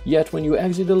 Yet when you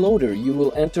exit the Loader, you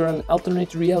will enter an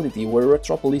alternate reality where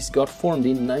Retropolis got formed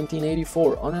in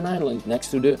 1984 on an island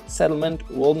next to the settlement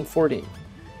Walden 14.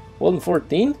 Walden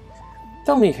 14?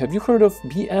 Tell me, have you heard of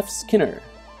B.F. Skinner?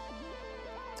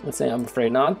 Let's say I'm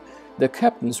afraid not. The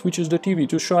captain switches the TV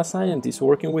to show a scientist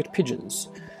working with pigeons.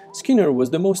 Skinner was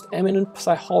the most eminent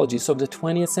psychologist of the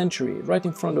 20th century, right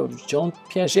in front of Jean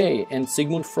Piaget and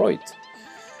Sigmund Freud.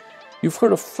 You've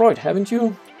heard of Freud, haven't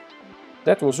you?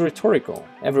 That was rhetorical.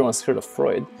 Everyone's heard of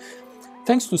Freud.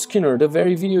 Thanks to Skinner, the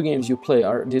very video games you play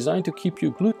are designed to keep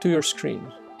you glued to your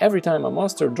screen. Every time a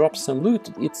monster drops some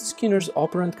loot, it's Skinner's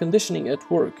operant conditioning at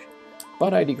work.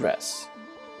 But I digress.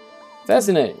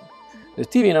 Fascinating. The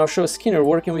TV now shows Skinner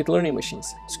working with learning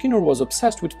machines. Skinner was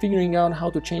obsessed with figuring out how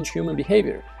to change human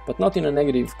behavior, but not in a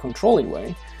negative, controlling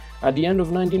way. At the end of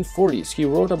the 1940s, he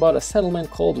wrote about a settlement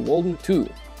called Walden 2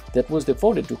 that was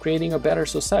devoted to creating a better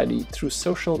society through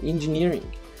social engineering.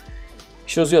 He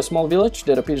shows you a small village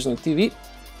that appears on TV.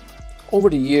 Over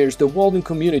the years, the Walden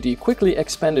community quickly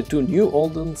expanded to new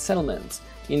Walden settlements.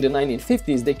 In the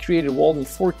 1950s, they created Walden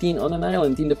 14 on an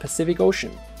island in the Pacific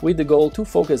Ocean, with the goal to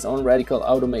focus on radical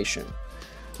automation.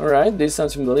 Alright, this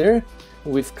sounds familiar.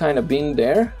 We've kind of been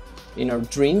there in our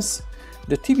dreams.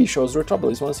 The TV shows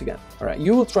Retropolis once again. Alright,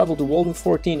 you will travel to Walden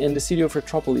 14 and the city of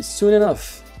Retropolis soon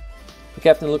enough. The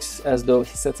captain looks as though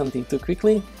he said something too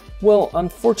quickly. Well,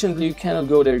 unfortunately you cannot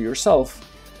go there yourself.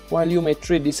 While you may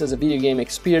treat this as a video game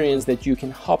experience that you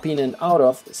can hop in and out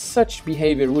of, such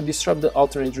behavior would disrupt the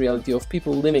alternate reality of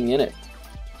people living in it.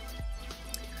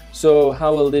 So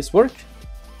how will this work?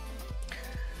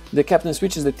 The captain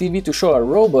switches the TV to show a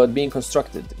robot being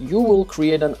constructed. You will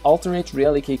create an alternate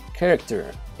reality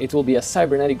character. It will be a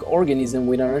cybernetic organism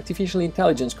with an artificial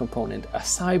intelligence component, a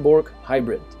cyborg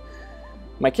hybrid.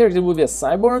 My character will be a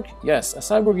cyborg? Yes, a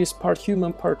cyborg is part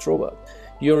human, part robot.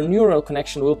 Your neural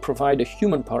connection will provide a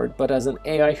human part, but as an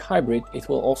AI hybrid, it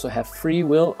will also have free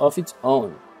will of its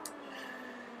own.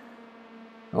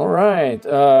 Alright,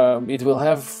 it will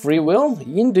have free will?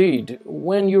 Indeed.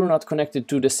 When you're not connected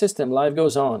to the system, life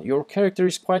goes on. Your character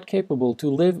is quite capable to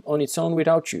live on its own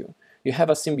without you. You have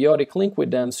a symbiotic link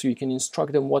with them so you can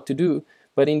instruct them what to do,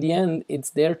 but in the end,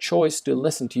 it's their choice to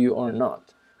listen to you or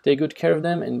not. Take good care of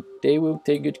them and they will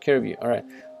take good care of you. Alright,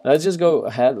 let's just go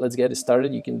ahead, let's get it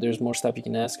started. There's more stuff you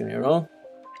can ask on your own.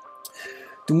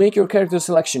 To make your character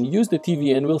selection, use the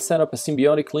TV and we'll set up a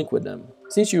symbiotic link with them.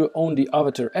 Since you own the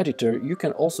avatar editor, you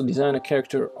can also design a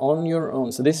character on your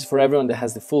own. So this is for everyone that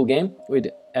has the full game with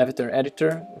the avatar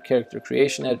editor, character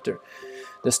creation editor.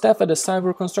 The staff at the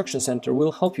Cyber Construction Center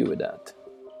will help you with that.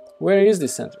 Where is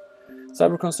this center?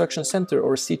 Cyber Construction Center,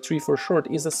 or C3 for short,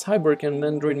 is a cyborg and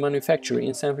android manufacturer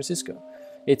in San Francisco.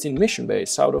 It's in Mission Bay,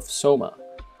 south of Soma.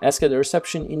 Ask at the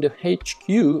reception in the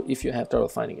HQ if you have trouble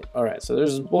finding it. Alright, so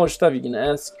there's more stuff you can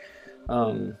ask.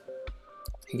 You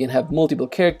can have multiple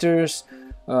characters.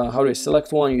 How do you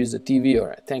select one? Use the TV.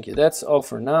 Alright, thank you. That's all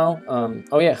for now.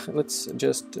 Oh yeah, let's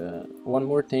just... one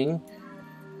more thing.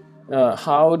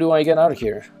 How do I get out of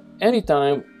here?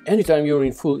 Anytime you're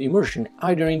in full immersion,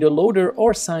 either in the loader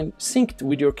or synced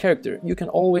with your character, you can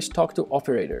always talk to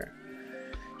operator.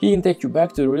 He can take you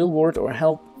back to the real world or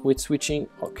help with switching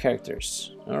of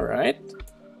characters. Alright.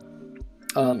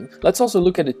 Let's also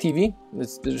look at the TV.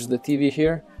 There's the TV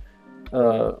here.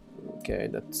 Okay,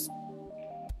 that's...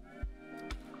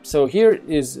 So here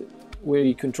is where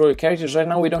you control your characters. Right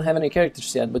now we don't have any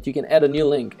characters yet, but you can add a new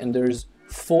link and there's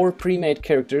 4 pre-made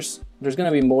characters. There's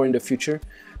gonna be more in the future.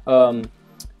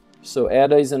 So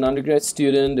Ada is an undergrad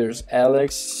student, there's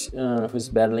Alex who's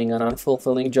battling an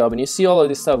unfulfilling job, and you see all of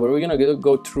this stuff, but we're gonna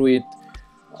go through it.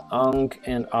 Ang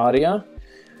and Arya.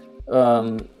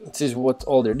 This is what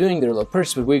all they're doing, they're little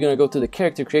persons, but we're gonna go to the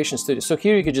character creation studio. So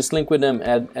here you can just link with them,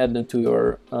 add them to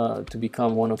your to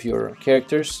become one of your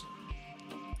characters.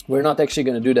 We're not actually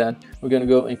gonna do that. We're gonna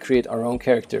go and create our own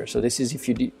character. So this is if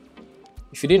you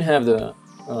didn't have the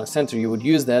center, you would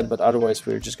use that, but otherwise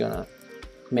we're just gonna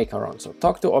make our own. So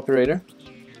talk to operator,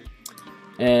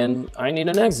 and I need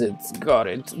an exit. Got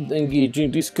it. Engaging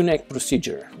disconnect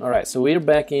procedure. Alright, so we're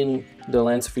back in the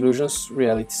Lands of Illusions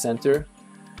Reality Center.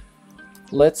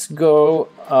 Let's go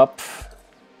up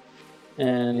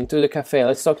and into the cafe.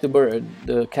 Let's talk to Bird.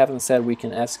 The captain said we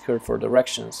can ask her for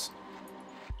directions.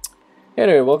 Hey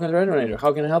there, welcome to Retronator.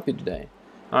 How can I help you today?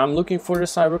 I'm looking for the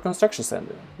Cyber Construction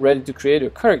Center. Ready to create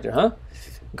your character, huh?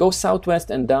 Go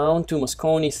southwest and down to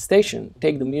Moscone Station.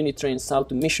 Take the Muni train south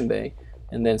to Mission Bay.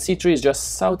 And then C3 is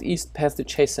just southeast past the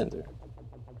Chase Center.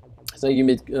 So you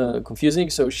may be confusing.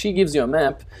 So she gives you a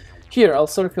map. Here, I'll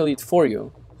circle it for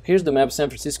you. Here's the map of San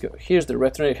Francisco. Here's the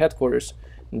Retronator headquarters.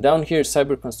 And down here is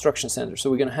Cyber Construction Center. So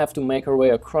we're going to have to make our way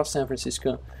across San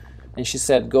Francisco. And she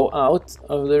said, go out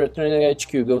of the Retronator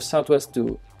HQ. Go southwest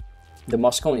to the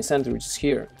Moscone Center, which is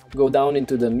here. Go down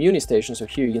into the Muni station. So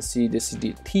here you can see this is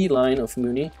the T line of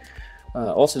Muni.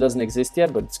 Also doesn't exist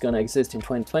yet, but it's gonna exist in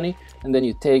 2020. And then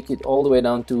you take it all the way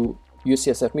down to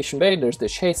UCSF Mission Bay. There's the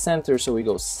Chase Center, so we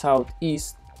go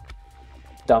southeast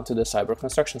down to the Cyber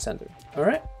Construction Center. All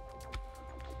right.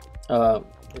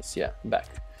 Yeah, back.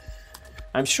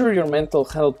 I'm sure your mental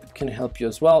help can help you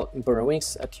as well. Burrow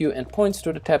winks at you and points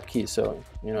to the tab key. So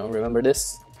remember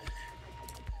this.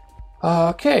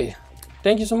 Okay.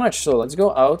 Thank you so much. So let's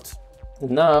go out.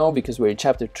 Now, because we're in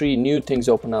chapter 3, new things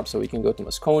open up, so we can go to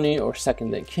Moscone or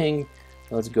Second and King.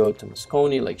 Let's go to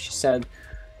Moscone, like she said.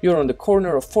 You're on the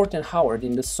corner of 4th and Howard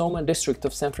in the Soma district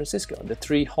of San Francisco. The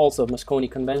 3 halls of Moscone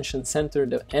Convention Center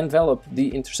that envelop the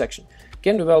intersection.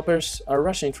 Game developers are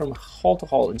rushing from hall to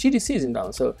hall. GDC is in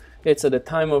town, so it's at the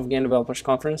time of Game Developers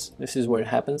Conference. This is where it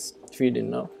happens, if you didn't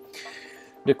know.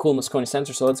 The cool Moscone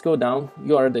Center, so let's go down.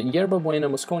 You are at the Yerba Buena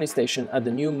Moscone station at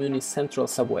the new Muni Central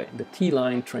subway. The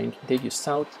T-line train can take you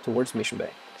south towards Mission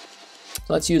Bay.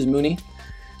 So let's use Muni,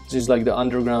 which is like the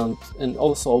underground and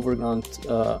also overground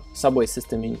subway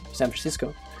system in San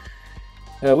Francisco.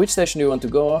 Which station do you want to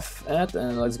go off at?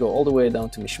 And let's go all the way down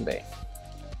to Mission Bay.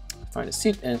 Find a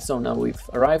seat, and so now we've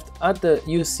arrived at the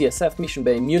UCSF Mission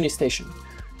Bay Muni station.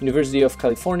 University of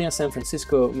California, San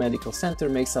Francisco Medical Center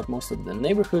makes up most of the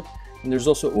neighborhood. And there's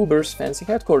also Uber's fancy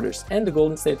headquarters and the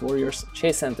Golden State Warriors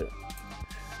Chase Center.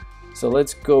 So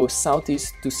let's go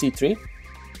southeast to C3.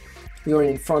 You're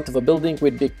in front of a building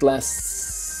with big glass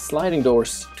sliding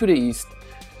doors to the east.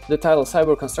 The title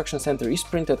Cyborg Construction Center is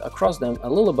printed across them. A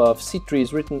little above, C3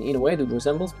 is written in a way that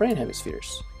resembles brain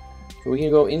hemispheres. So we can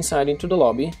go inside into the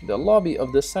lobby. The lobby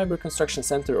of the Cyber Construction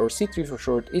Center, or C3 for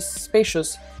short, is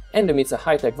spacious and emits a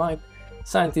high-tech vibe.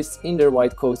 Scientists in their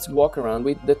white coats walk around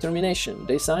with determination.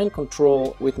 Design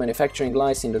control with manufacturing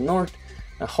lies in the north.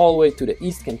 A hallway to the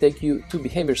east can take you to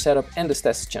behavior setup and the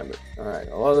Stasis Chamber. Alright,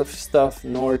 a lot of stuff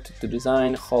north to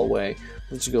design, hallway.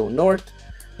 Let's go north.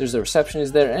 There's a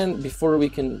receptionist there, and before we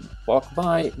can walk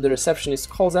by, the receptionist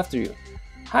calls after you.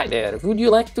 Hi there, would you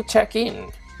like to check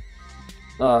in?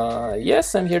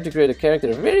 Yes, I'm here to create a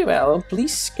character. Very well,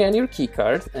 please scan your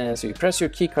keycard. And so you press your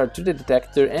keycard to the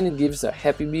detector and it gives a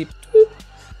happy beep.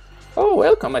 Oh,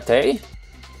 welcome, Matej.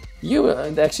 You,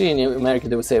 actually in America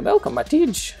they would say, welcome,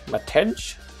 Matej.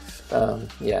 Matej?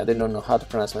 Yeah, they don't know how to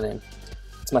pronounce my name.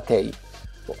 It's Matej.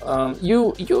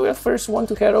 You are the first one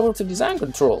to head over to design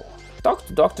control. Talk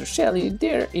to Dr. Shelley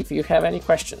there if you have any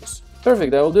questions.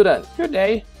 Perfect, I will do that. Good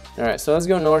day. Alright, so let's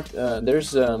go north.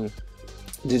 There's the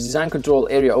design control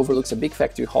area overlooks a big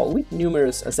factory hall with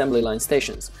numerous assembly line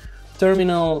stations.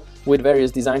 Terminal with various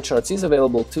design charts is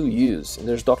available to use.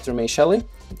 There's Dr. May Shelley.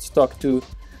 Let's talk to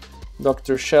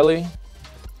Dr. Shelley.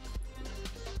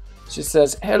 She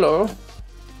says, hello.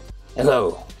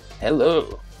 Hello.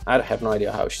 Hello. I have no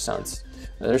idea how she sounds.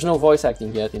 There's no voice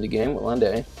acting yet in the game, one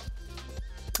day.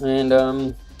 And,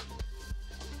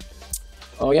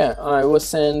 oh yeah, I was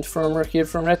sent from here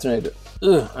from Retronator.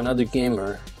 Ugh, another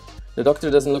gamer. The doctor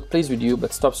doesn't look pleased with you,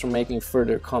 but stops from making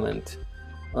further comment.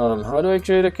 How do I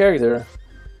create a character?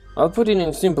 I'll put it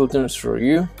in simple terms for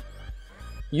you.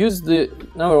 Use the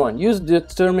use the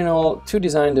terminal to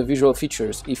design the visual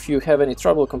features. If you have any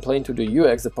trouble, complain to the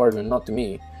UX department, not to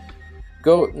me.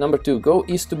 Number 2, go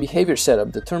east to behavior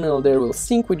setup. The terminal there will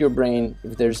sync with your brain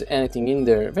if there's anything in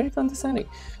there. Very condescending.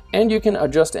 And you can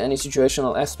adjust any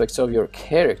situational aspects of your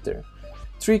character.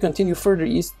 3, continue further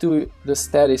east to the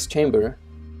Stasis Chamber.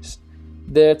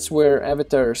 That's where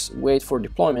avatars wait for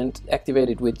deployment.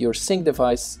 Activate it with your sync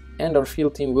device and our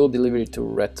field team will deliver it to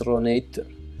Retronator.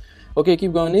 Okay,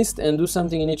 keep going east and do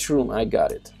something in each room. I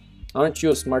got it. Aren't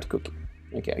you a smart cookie?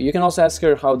 Okay, you can also ask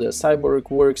her how the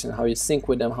CYBORG works and how you sync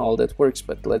with them, how all that works,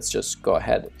 but let's just go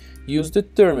ahead. Use the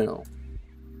terminal.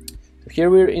 Here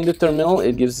we're in the terminal.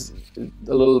 It gives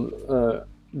a little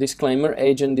disclaimer.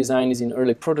 Agent design is in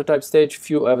early prototype stage.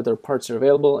 Few avatar parts are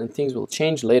available and things will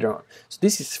change later on. So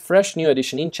this is fresh new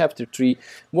addition in chapter 3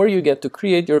 where you get to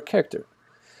create your character.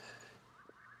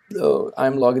 So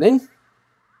I'm logged in.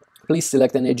 Please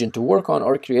select an agent to work on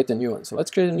or create a new one. So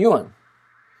let's create a new one.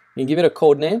 You can give it a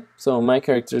code name. So my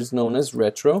character is known as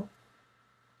Retro.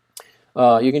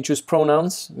 You can choose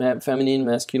pronouns, feminine,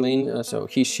 masculine. So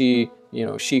he, she,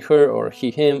 she, her, or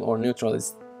he, him, or neutral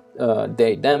is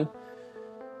they, them.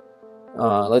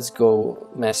 Let's go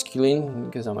masculine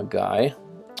because I'm a guy.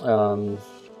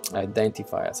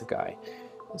 Identify as a guy.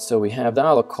 So we have the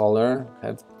dialog color,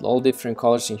 have all different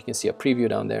colors, and you can see a preview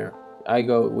down there. I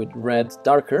go with red,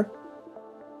 darker.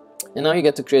 And now you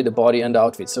get to create the body and the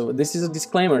outfit. So this is a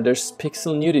disclaimer, there's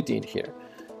pixel nudity in here.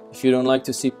 If you don't like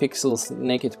to see pixels,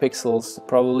 naked pixels,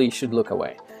 probably you should look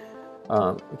away.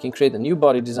 We can create a new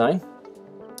body design.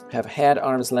 Have head,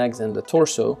 arms, legs, and the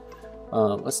torso.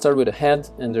 Let's start with the head,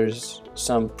 and there's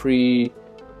some presets.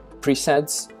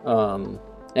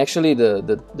 Actually,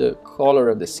 the color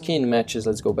of the skin matches.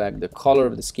 Let's go back. The color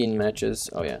of the skin matches.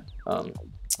 Oh yeah,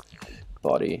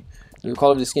 body. The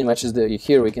color of the skin matches.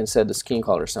 Here we can set the skin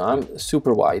color. So I'm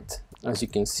super white, as you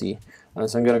can see.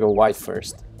 So I'm gonna go white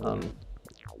first.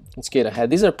 Let's create a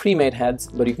head. These are pre-made heads,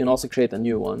 but you can also create a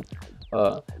new one.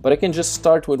 But I can just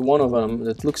start with one of them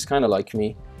that looks kind of like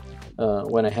me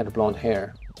when I had blonde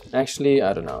hair. Actually,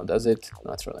 I don't know. Does it?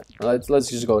 Not really. Let's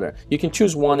just go there. You can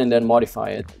choose one and then modify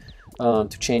it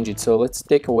to change it. So let's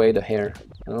take away the hair.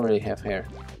 I don't really have hair.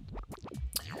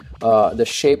 The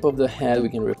shape of the head we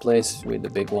can replace with the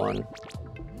big one.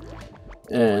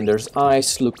 And there's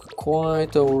eyes. Look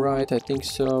quite alright. I think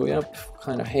so. Yep.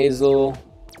 Kind of hazel.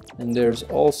 And there's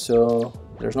also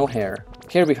no hair.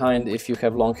 Hair behind. If you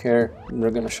have long hair, they're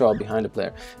gonna show up behind the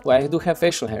player. Well, I do have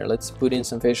facial hair. Let's put in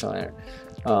some facial hair.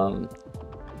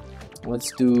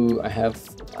 Let's do.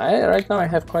 Right now I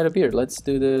have quite a beard. Let's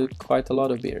do quite a lot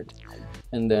of beard,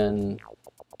 and then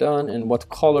done. And what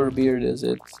color beard is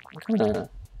it? Kind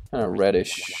of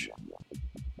reddish.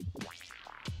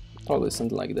 Probably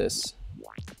something like this.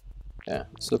 Yeah,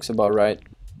 this looks about right.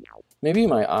 Maybe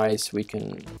my eyes we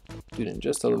can do them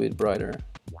just a little bit brighter.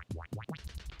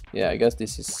 Yeah, I guess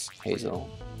this is hazel.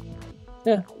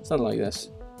 Yeah, something like this.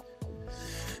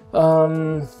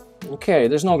 Okay,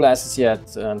 there's no glasses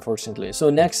yet, unfortunately. So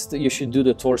next you should do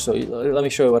the torso. Let me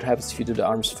show you what happens if you do the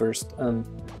arms first.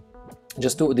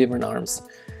 Just do different arms.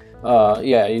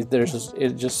 Yeah,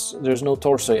 there's no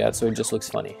torso yet, so it just looks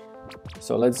funny.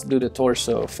 So let's do the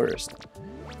torso first.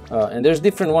 And there's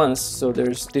different ones, so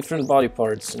there's different body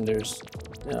parts, and there's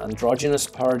androgynous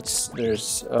parts,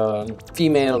 there's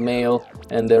female, male,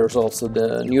 and there's also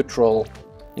the neutral.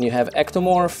 And you have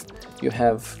ectomorph, you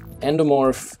have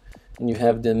endomorph, and you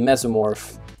have the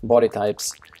mesomorph body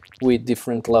types with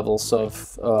different levels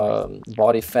of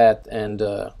body fat and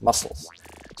muscles.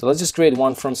 So let's just create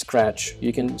one from scratch.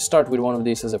 You can start with one of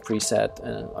these as a preset,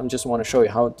 and I just want to show you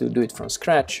how to do it from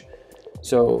scratch.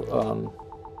 So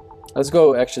let's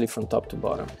go actually from top to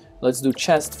bottom. Let's do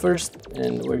chest first,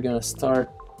 and we're gonna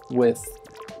start with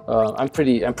I'm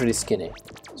pretty skinny,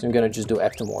 so I'm gonna just do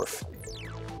ectomorph.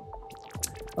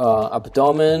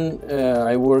 Abdomen,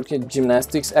 I work in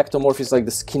gymnastics. Ectomorph is like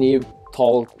the skinny,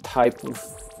 tall type of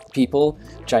people,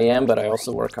 which I am, but I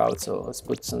also work out, so let's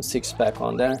put some six-pack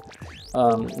on there.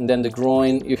 And then the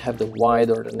groin, you have the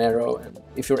wide or the narrow, and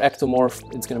if you're ectomorph,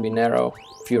 it's going to be narrow.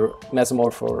 If you're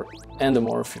mesomorph or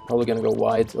endomorph, you're probably going to go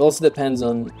wide. It also depends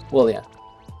on, well, yeah.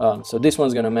 So this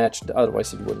one's going to match,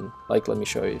 otherwise it wouldn't. Like, let me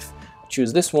show you. If I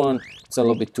choose this one, it's a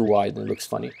little bit too wide and it looks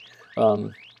funny.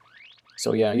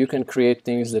 So yeah, you can create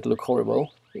things that look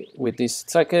horrible with this.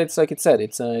 It's like it said,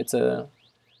 it's a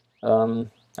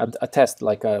test,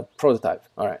 like a prototype.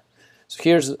 All right. So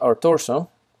here's our torso.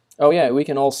 Oh yeah, we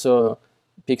can also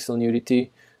pixel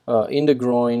nudity in the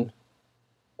groin. You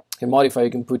can modify. You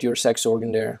can put your sex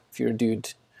organ there if you're a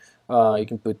dude. You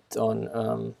can put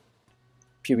on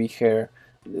pubic hair.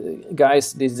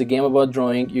 Guys, this is a game about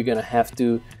drawing. You're gonna have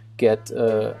to get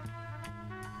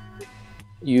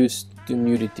used to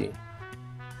nudity.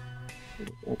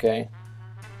 Okay,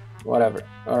 whatever.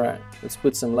 All right, let's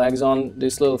put some legs on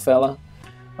this little fella.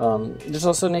 There's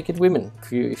also naked women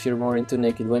if you're more into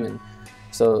naked women.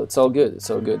 So it's all good. It's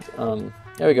all good.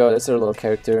 There we go. That's our little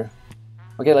character.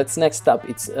 Okay, let's next up.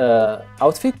 It's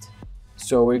outfit.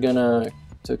 So we're gonna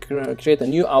create a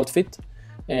new outfit,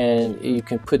 and you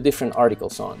can put different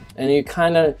articles on. And you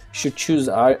kind of should choose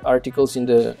articles in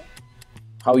the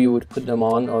how you would put them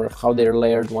on, or how they're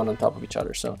layered one on top of each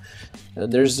other. So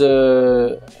there's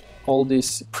all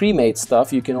this pre-made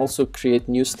stuff. You can also create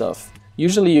new stuff.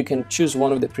 Usually you can choose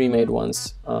one of the pre-made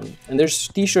ones, and there's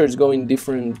t-shirts going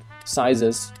different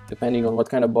sizes depending on what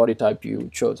kind of body type you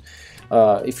chose.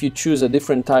 If you choose a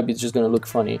different type, it's just going to look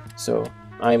funny. So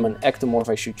I'm an ectomorph,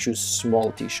 I should choose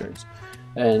small t-shirts,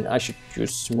 and I should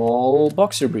choose small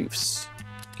boxer briefs,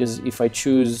 because if I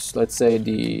choose, let's say,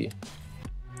 the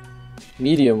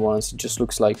medium ones, it just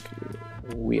looks like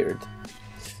weird.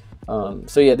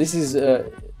 So yeah, this is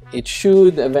it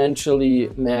should eventually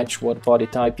match what body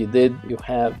type you did. You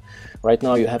have right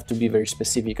now, you have to be very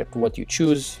specific at what you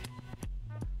choose.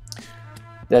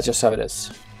 That's just how it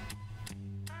is,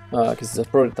 because it's a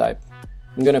prototype.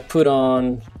 I'm gonna put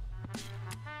on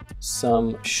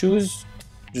some shoes.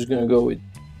 I'm just gonna go with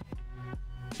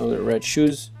other red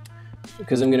shoes,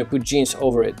 because I'm gonna put jeans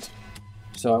over it.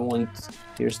 So I want,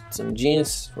 here's some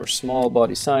jeans for small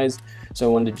body size, so I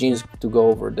want the jeans to go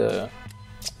over the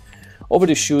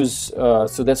shoes,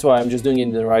 so that's why I'm just doing it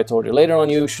in the right order. Later on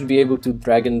you should be able to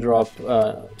drag and drop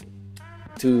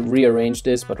to rearrange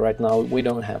this, but right now we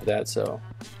don't have that. So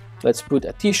let's put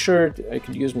a t-shirt. I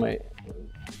could use my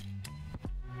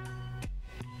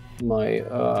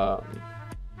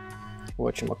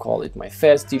whatchamacallit, my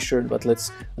fast t-shirt, but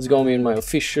let's go with my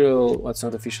official, what's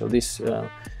not official, this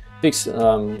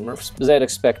ZX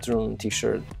Spectrum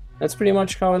t-shirt. That's pretty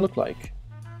much how I look like.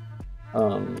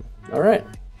 All right,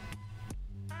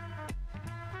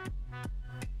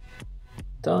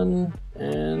 done,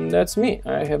 and that's me.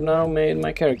 I have now made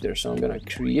my character, so I'm gonna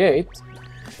create.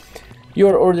 You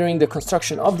are ordering the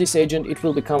construction of this agent. It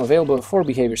will become available for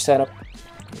behavior setup.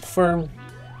 Confirm.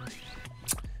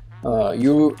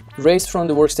 You race from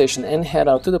the workstation and head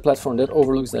out to the platform that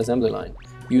overlooks the assembly line.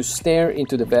 You stare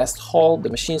into the vast hall. The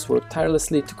machines work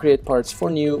tirelessly to create parts for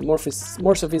new, more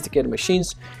sophisticated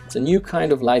machines. It's a new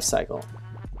kind of life cycle.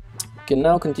 You can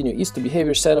now continue east to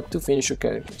behavior setup to finish your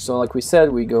character. So like we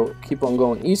said, we keep on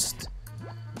going east,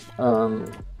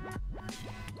 and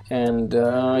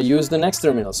use the next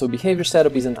terminal. So behavior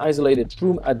setup is an isolated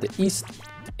room at the east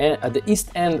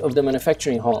end of the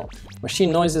manufacturing hall.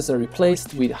 Machine noises are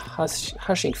replaced with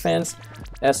hushing fans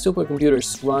as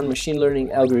supercomputers run machine learning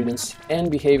algorithms and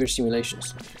behavior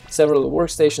simulations. Several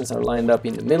workstations are lined up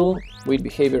in the middle with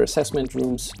behavior assessment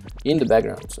rooms in the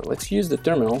background. So let's use the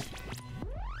terminal.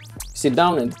 Sit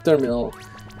down at the terminal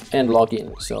and log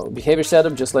in. So behavior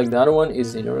setup, just like the other one,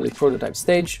 is in early prototype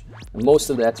stage, and most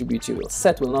of the attributes you will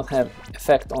set will not have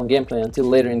effect on gameplay until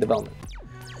later in development.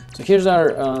 So here's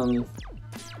our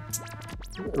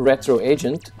retro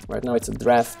agent. Right now it's a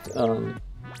draft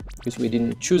because we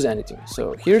didn't choose anything.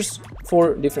 So here's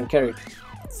four different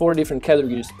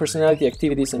categories: personality,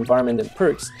 activities, environment, and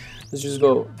perks. Let's just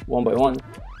go one by one.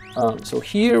 So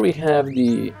here we have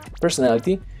the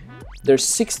personality. There's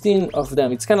 16 of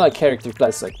them. It's kind of like character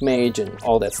classes, like mage and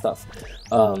all that stuff.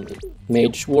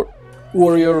 Mage,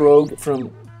 warrior, rogue from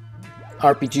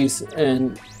RPGs.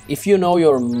 And if you know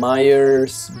your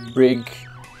Myers-Briggs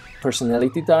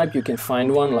personality type, you can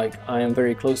find one. Like I am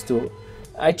very close to.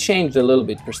 I changed a little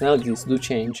bit. Personalities do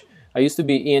change. I used to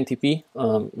be ENTP.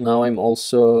 Now I'm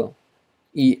also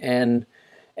ENFP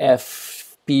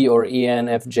or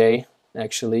ENFJ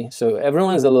actually. So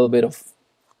everyone's a little bit of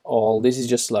all. This is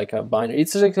just like a binary.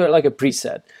 It's like a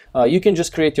preset. You can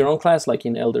just create your own class, like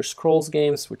in Elder Scrolls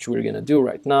games, which we're gonna do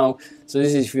right now. So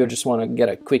this is if you just want to get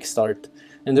a quick start.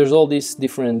 And there's all these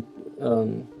different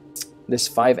there's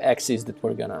 5 axes that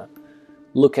we're gonna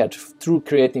look at through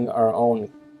creating our own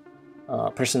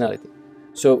personality.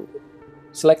 So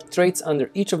select traits under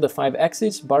each of the 5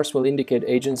 axes. Bars will indicate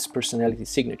agent's personality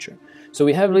signature. So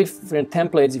we have different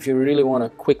templates if you really want to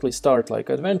quickly start, like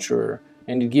adventurer,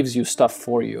 and it gives you stuff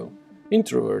for you.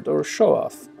 Introvert or show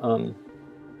off,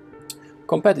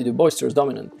 competitive, boisterous,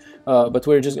 dominant. But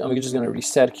I'm just going to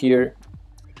reset here.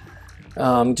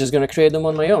 I'm just going to create them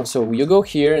on my own. So you go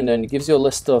here, and then it gives you a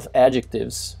list of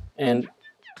adjectives, and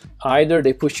either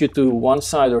they push you to one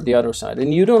side or the other side.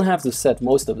 And you don't have to set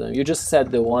most of them. You just set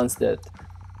the ones that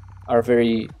are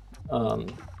very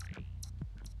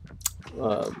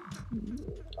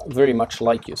very much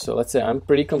like you. So let's say I'm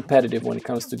pretty competitive when it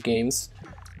comes to games,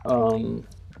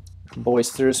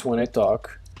 boisterous when I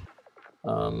talk,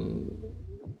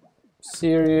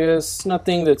 serious,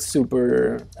 nothing that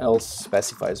super else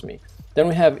specifies me. Then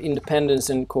we have independence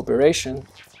and cooperation,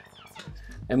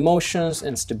 emotions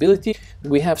and stability.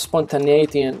 We have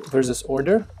spontaneity versus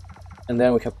order, and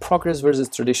then we have progress versus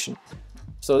tradition.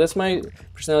 So that's my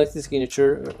personality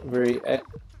signature, very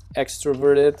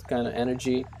extroverted kind of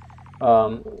energy,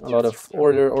 a lot of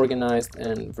order, organized,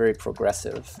 and very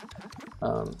progressive.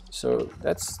 So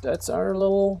that's our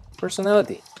little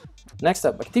personality. Next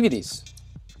up, activities.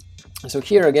 So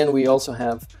here again we also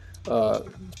have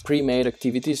pre-made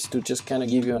activities to just kind of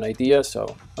give you an idea.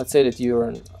 So let's say that you're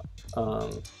an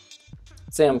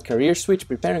say I'm career switch,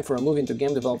 preparing for a move into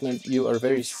game development. You are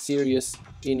very serious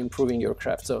in improving your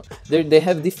craft. So they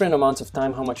have different amounts of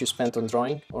time, how much you spent on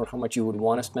drawing or how much you would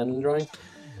want to spend on drawing.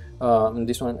 And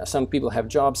this one, some people have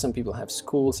jobs, some people have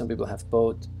school, some people have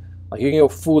both. Like you can go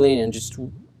full in and just,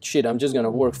 shit, I'm just gonna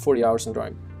work 40 hours on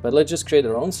drawing. But let's just create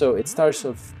our own. So it starts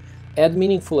with add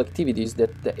meaningful activities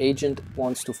that the agent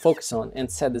wants to focus on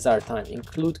and set desired time.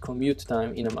 Include commute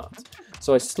time in amount.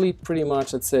 So I sleep pretty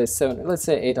much, let's say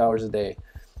 8 hours a day.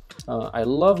 I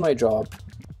love my job,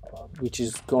 which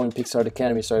is going Pixar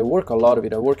Academy. So I work a lot of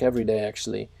it. I work every day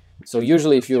actually. So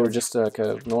usually if you're just like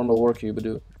a normal worker, you would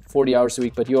do 40 hours a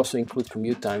week, but you also include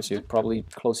commute time, so you're probably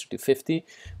closer to 50.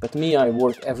 But me, I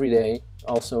work every day,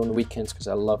 also on weekends, because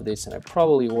I love this, and I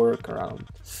probably work around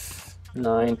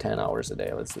 9-10 hours a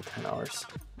day. Let's do 10 hours.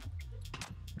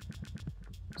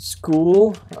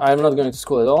 School, I'm not going to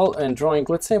school at all. And drawing,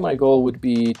 let's say my goal would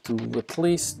be to at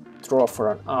least draw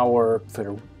for an hour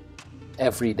for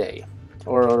every day.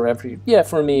 Or every, yeah,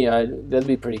 for me, that'd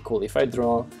be pretty cool. If I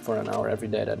draw for an hour every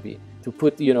day, that'd be to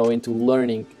put, you know, into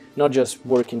learning, not just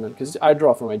working on, because I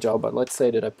draw for my job, but let's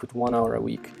say that I put 1 hour a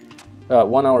week,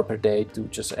 1 hour per day to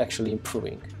just actually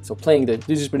improving. So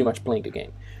this is pretty much playing the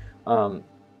game.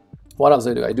 What else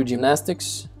do? I do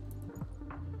gymnastics.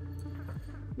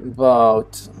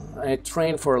 I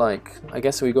train for like, I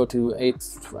guess we go to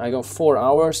I go 4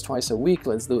 hours twice a week.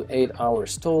 Let's do 8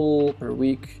 hours total per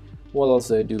week. What else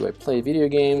do? I play video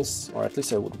games, or at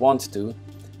least I would want to.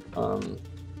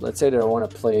 Let's say that I want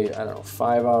to play, I don't know,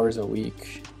 5 hours a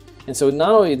week. And so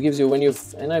now it gives you when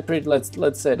you've, and I pretty,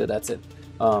 let's say that that's it.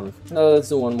 No, let's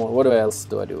do one more. What else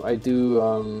do? I do,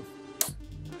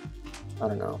 I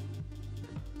don't know.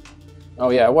 Oh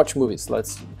yeah, I watch movies.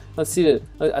 Let's see that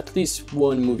at least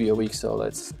one movie a week. So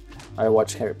I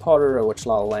watch Harry Potter, I watch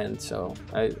La La Land. So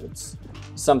it's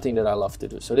something that I love to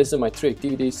do. So these are my 3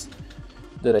 activities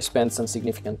that I spend some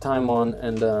significant time on,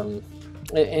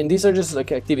 and these are just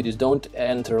like activities. Don't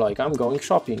enter like I'm going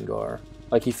shopping, or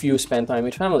like if you spend time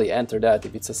with family, enter that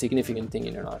if it's a significant thing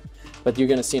in your life. But you're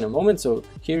gonna see in a moment. So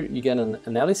here you get an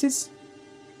analysis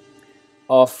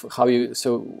of how you,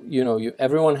 so you know,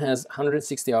 everyone has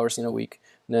 160 hours in a week.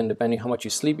 then depending how much you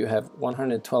sleep, you have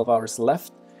 112 hours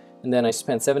left. And then I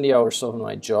spent 70 hours on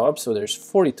my job, so there's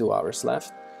 42 hours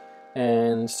left.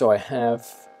 And so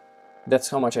that's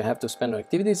how much I have to spend on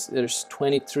activities. There's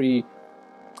 23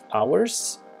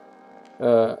 hours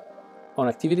on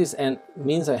activities, and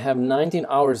means I have 19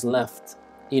 hours left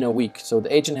in a week. So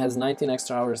the agent has 19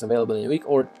 extra hours available in a week,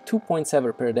 or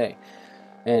 2.7 per day.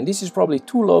 And this is probably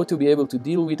too low to be able to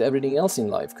deal with everything else in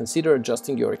life. Consider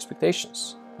adjusting your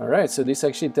expectations. All right, so this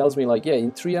actually tells me like, yeah,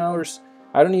 in 3 hours,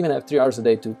 I don't even have 3 hours a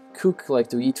day to cook, like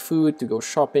to eat food, to go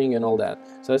shopping and all that.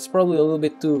 So it's probably a little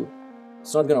bit too,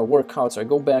 it's not gonna work out. So I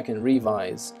go back and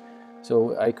revise.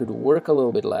 So I could work a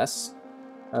little bit less,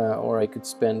 or I could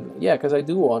spend, yeah, because I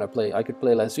do want to play, I could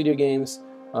play less video games.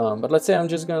 But let's say I'm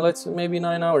just gonna, maybe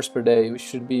 9 hours per day, which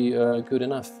should be good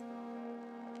enough.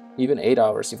 Even 8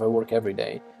 hours if I work every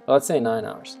day. But let's say 9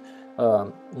 hours.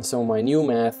 And so my new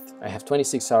math, I have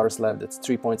 26 hours left. That's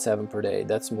 3.7 per day.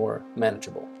 That's more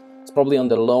manageable. It's probably on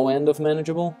the low end of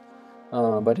manageable,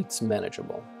 but it's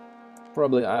manageable.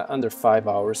 Probably under 5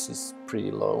 hours is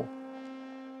pretty low.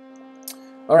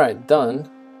 All right, done.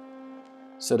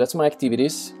 So that's my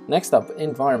activities. Next up,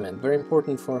 environment. Very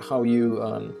important for how you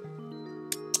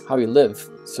live.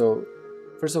 So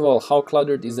first of all, how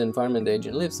cluttered is the environment the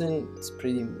agent lives in? It's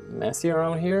pretty messy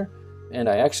around here, and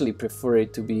I actually prefer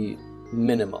it to be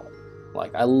minimal.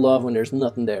 Like, I love when there's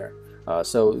nothing there.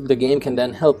 So the game can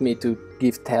then help me to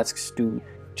give tasks to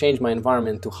change my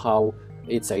environment to how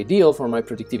it's ideal for my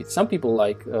productivity. Some people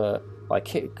like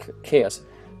chaos.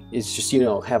 It's just, you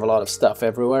know, have a lot of stuff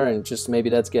everywhere, and just maybe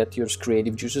that's get your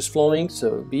creative juices flowing.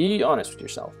 So be honest with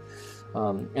yourself.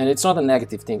 And it's not a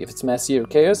negative thing. If it's messy or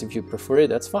chaos, if you prefer it,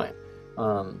 that's fine.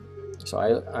 So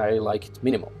I like it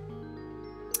minimal.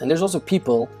 And there's also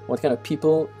people. What kind of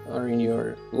people are in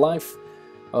your life?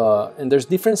 And there's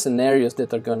different scenarios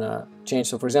that are gonna change.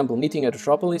 So for example, meeting at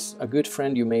Retropolis, a good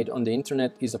friend you made on the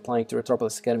internet is applying to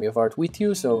Retropolis Academy of Art with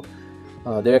you. So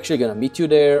they're actually gonna meet you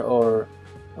there. Or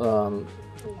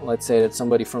let's say that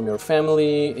somebody from your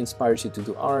family inspires you to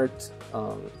do art.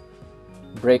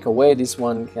 Break away. This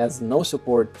one has no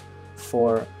support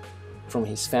from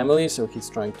his family, so he's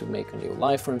trying to make a new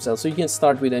life for himself. So you can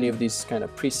start with any of these kind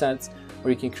of presets, or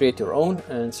you can create your own.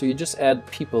 And so you just add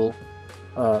people,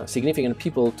 significant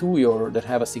people to that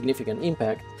have a significant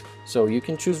impact. So you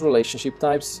can choose relationship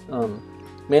types.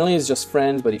 Mainly it's just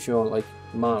friends, but if you want,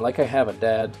 like I have a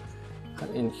dad,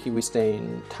 and we stay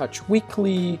in touch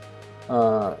weekly,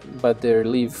 but they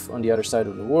live on the other side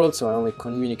of the world, so I only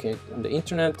communicate on the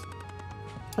internet.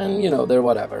 And you know, they're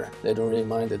whatever, they don't really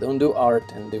mind, they don't do art,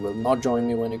 and they will not join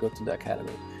me when I go to the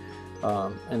academy.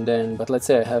 But let's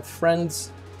say I have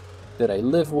friends that I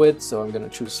live with, so I'm gonna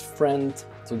choose friend.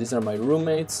 So these are my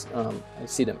roommates. I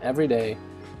see them every day.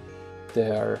 They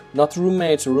are not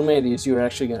roommates. A roommate is you're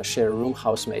actually gonna share a room.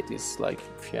 Housemate is like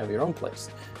if you have your own place.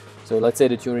 So let's say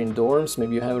that you're in dorms,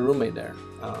 maybe you have a roommate there.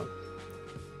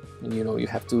 And you know, you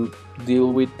have to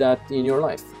deal with that in your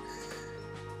life.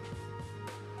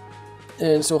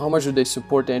 And so how much do they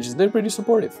support the agents? They're pretty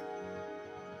supportive.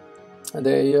 And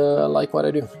they like what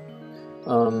I do.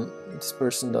 This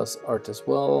person does art as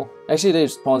well. Actually, they're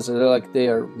sponsored. They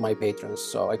are my patrons,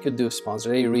 so I could do sponsor.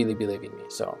 They really believe in me.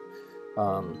 So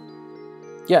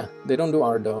yeah, they don't do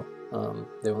art though.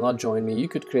 They will not join me. You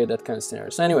could create that kind of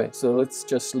scenario. So anyway, so let's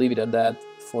just leave it at that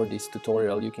for this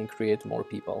tutorial. You can create more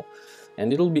people,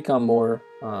 and it'll become more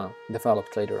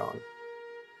developed later on.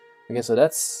 Okay, so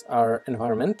that's our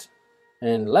environment.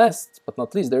 And last but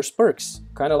not least, there's perks.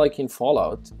 Kind of like in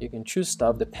Fallout, you can choose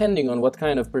stuff depending on what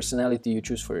kind of personality you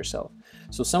choose for yourself.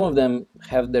 So some of them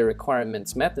have their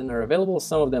requirements met and are available,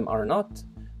 some of them are not,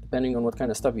 depending on what kind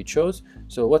of stuff you chose.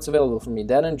 So what's available for me?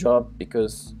 Dead end job,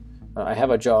 because I have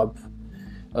a job,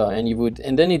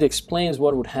 and then it explains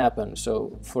what would happen.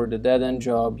 So for the dead end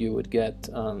job, you would get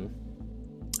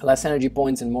less energy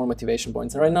points and more motivation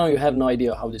points. And right now you have no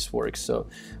idea how this works, so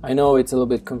I know it's a little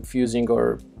bit confusing,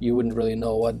 or you wouldn't really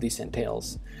know what this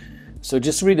entails. So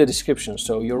just read the description.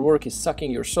 So your work is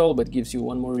sucking your soul, but gives you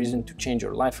one more reason to change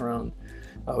your life around,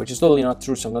 which is totally not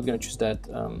true, so I'm not going to choose that.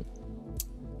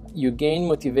 You gain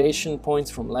motivation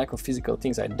points from lack of physical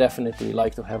things. I definitely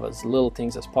like to have as little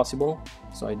things as possible,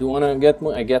 so I do want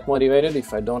to get motivated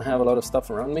if I don't have a lot of stuff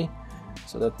around me.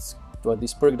 So that's what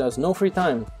this perk does. No free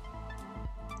time.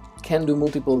 Can do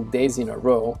multiple days in a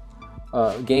row,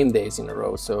 game days in a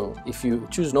row. So if you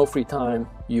choose no free time,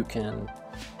 you can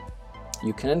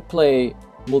play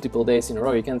multiple days in a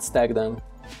row. You can stack them,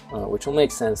 which will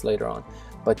make sense later on.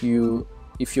 But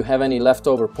if you have any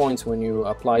leftover points when you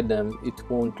apply them, it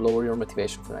won't lower your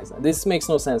motivation for next time. This makes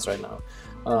no sense right now.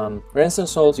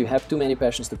 Renaissance Souls, you have too many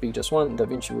passions to pick just one. Da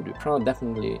Vinci would be proud,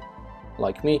 definitely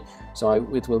like me, so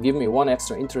it will give me one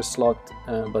extra interest slot,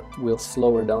 but will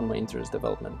slower down my interest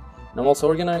development. And I'm also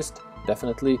organized,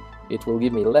 definitely. It will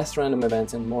give me less random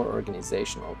events and more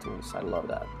organizational tools. I love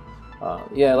that.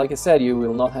 Yeah, like I said, you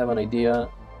will not have an idea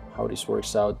how this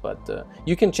works out, but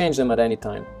you can change them at any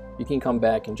time. You can come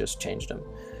back and just change them,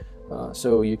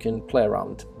 so you can play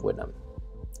around with them.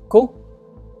 Cool.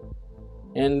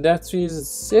 And that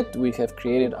is it. We have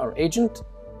created our agent.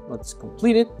 Let's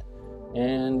complete it,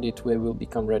 and it will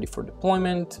become ready for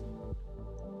deployment.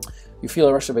 You feel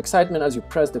a rush of excitement as you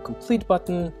press the complete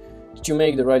button. Did you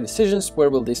make the right decisions? Where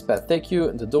will this path take you?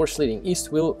 And the doors leading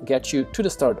east will get you to the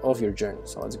start of your journey.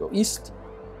 So let's go east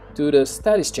to the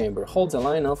Stasis Chamber. Holds a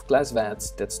line of glass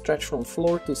vats that stretch from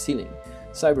floor to ceiling.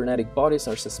 Cybernetic bodies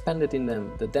are suspended in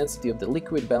them, the density of the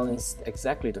liquid balanced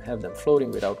exactly to have them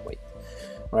floating without weight.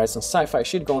 Alright, some sci-fi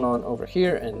shit going on over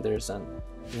here, and there's a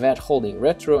vat holding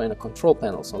Retro and a control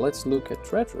panel. So let's look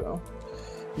at Retro.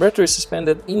 Retro is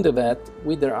suspended in the vat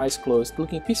with their eyes closed,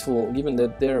 looking peaceful given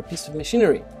that they're a piece of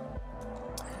machinery.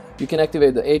 You can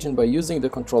activate the agent by using the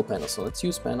control panel. So let's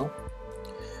use panel.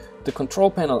 The control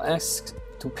panel asks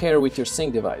to pair with your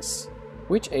sync device.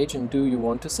 Which agent do you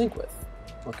want to sync with?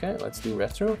 Okay, let's do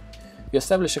Retro. You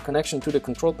establish a connection to the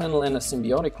control panel, and a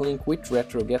symbiotic link with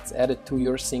Retro gets added to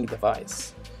your sync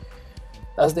device.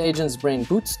 As the agent's brain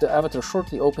boots, the avatar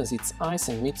shortly opens its eyes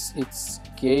and meets its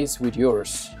gaze with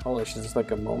yours. Holy shit, there's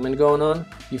like a moment going on.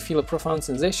 You feel a profound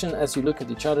sensation as you look at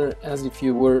each other as if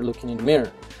you were looking in a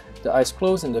mirror. The eyes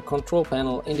close and the control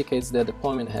panel indicates that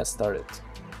deployment has started.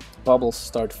 Bubbles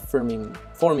start forming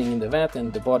in the vat,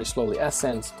 and the body slowly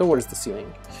ascends towards the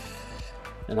ceiling.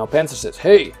 And now Panzer says,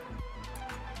 "Hey!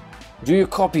 Do you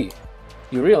copy?"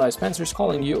 You realize Panzer is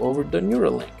calling you over the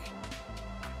neural link.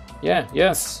 Yeah,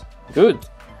 yes, good.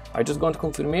 I just got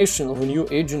confirmation of a new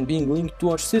agent being linked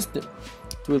to our system.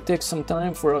 It will take some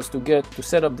time for us to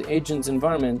set up the agent's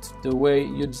environment the way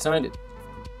you designed it.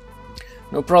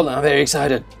 No problem, I'm very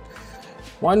excited.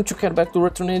 Why don't you head back to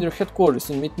Retronator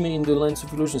headquarters and meet me in the Lens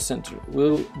of Illusion Center?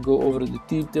 We'll go over the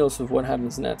details of what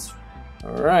happens next.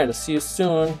 Alright, I'll see you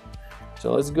soon.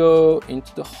 So let's go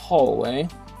into the hallway.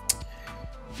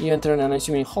 You enter an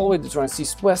unassuming hallway that runs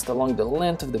east-west along the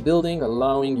length of the building,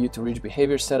 allowing you to reach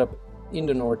behavior setup in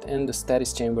the north and the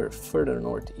Stasis Chamber further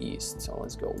northeast. So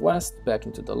let's go west, back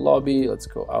into the lobby. Let's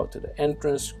go out to the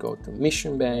entrance, go to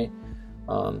Mission Bay.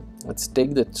 Let's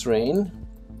take the train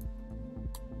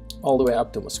all the way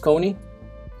up to Moscone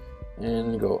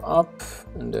and go up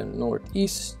and then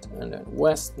northeast and then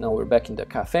west. Now we're back in the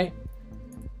cafe.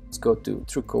 Let's go through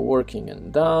Coworking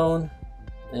and down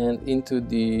and into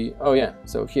the, oh yeah,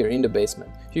 so here in the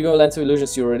basement. If you go Lens of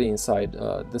Illusions, you're already inside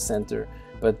the center,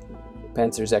 but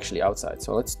Panzer is actually outside.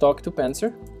 So let's talk to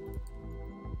Panzer.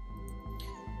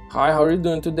 Hi, how are you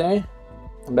doing today?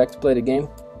 I'm back to play the game.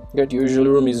 Your usual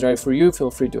room is ready for you. Feel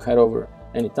free to head over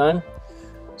anytime.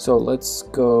 So let's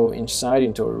go inside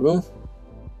into our room.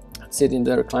 Sit in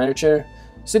the recliner chair.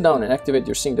 Sit down and activate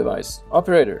your sync device.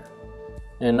 Operator.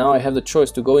 And now I have the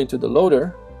choice to go into the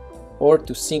loader or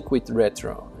to sync with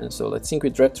Retro. And so let's sync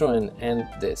with Retro and end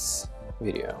this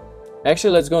video.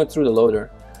 Actually, let's go through the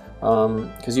loader,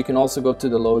 because you can also go to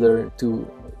the loader to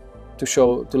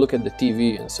look at the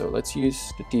TV. And so let's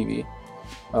use the TV.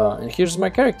 And here's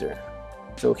my character.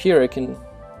 So here I can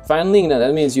find link. Now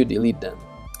that means you delete them.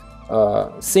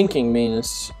 Syncing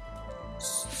means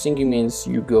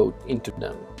you go into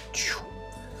them.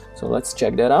 So let's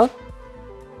check that out.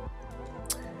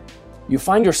 You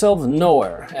find yourself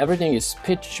nowhere. Everything is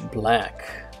pitch black.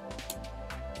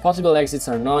 Possible exits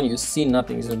are none. You see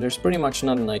nothing. So there's pretty much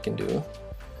nothing I can do.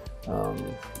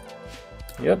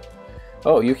 Yep.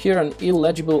 Oh, you hear an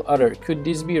illegible utter. Could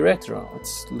this be Retro?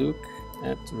 Let's look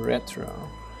at Retro.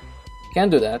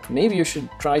 Can't do that. Maybe you should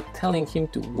try telling him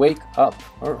to wake up.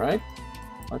 All right.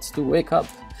 Let's do wake up.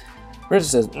 Retro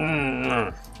says,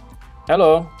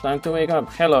 hello, time to wake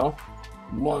up. Hello.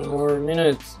 One more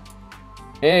minute.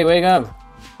 Hey, wake up.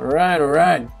 All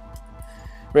right.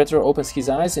 Retro opens his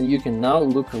eyes and you can now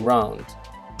look around.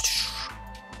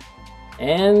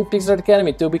 And Pixel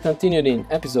Academy to be continued in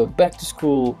episode Back to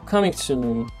School coming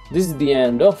soon. This is the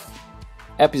end of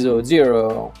episode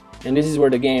 0. And this is where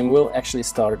the game will actually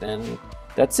start. And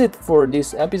that's it for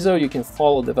this episode. You can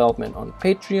follow development on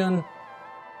Patreon,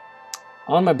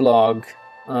 on my blog.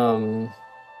 If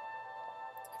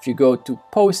you go to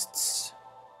posts,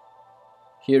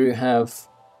 here you have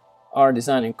our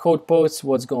design and code posts,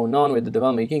 what's going on with the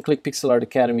development. You can click Pixel Art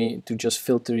Academy to just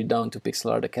filter it down to Pixel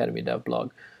Art Academy dev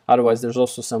blog. Otherwise, there's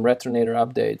also some Retronator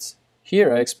updates.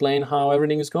 Here I explain how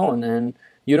everything is going, and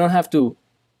you don't have to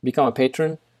become a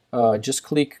patron. Just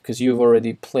click, because you've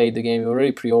already played the game, you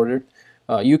already pre-ordered.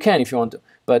 You can if you want to,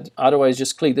 but otherwise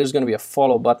just click. There's going to be a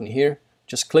follow button here.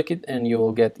 Just click it and you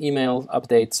will get email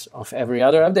updates of every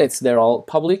other updates. They're all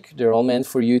public. They're all meant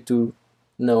for you to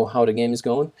know how the game is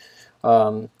going.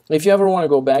 If you ever want to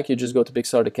go back, you just go to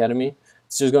Pixel Art Academy.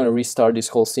 It's just going to restart this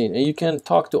whole scene. And you can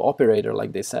talk to operator,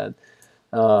 like they said,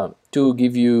 to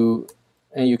give you,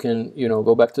 and you can, you know,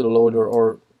 go back to the loader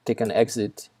or take an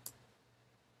exit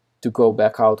to go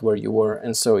back out where you were.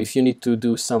 And so if you need to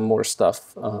do some more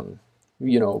stuff,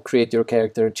 you know, create your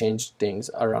character, change things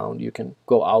around, you can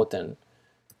go out, and,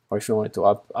 or if you wanted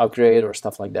to upgrade or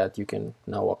stuff like that, you can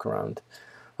now walk around.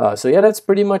 So yeah, that's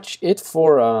pretty much it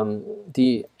for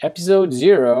the episode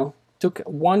 0. Took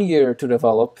 1 year to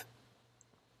develop,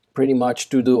 pretty much,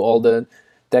 to do all the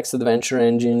text adventure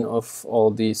engine of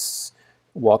all this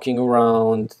walking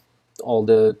around, all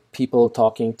the people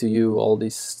talking to you, all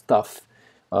this stuff,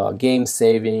 game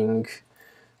saving,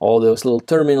 all those little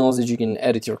terminals that you can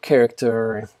edit your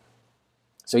character.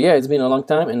 So yeah, it's been a long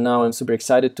time, and now I'm super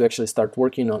excited to actually start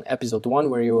working on episode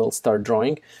 1, where you will start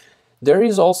drawing. There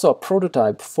is also a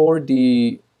prototype for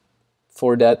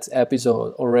that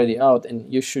episode already out,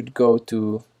 and you should go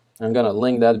to, I'm gonna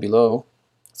link that below.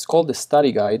 It's called the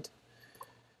study guide.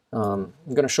 I'm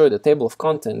gonna show you the table of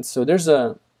contents. So there's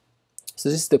so this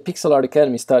is the Pixel Art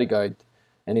Academy study guide,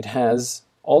 and it has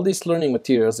all these learning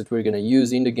materials that we're gonna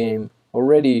use in the game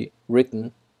already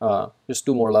written. Just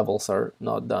 2 more levels are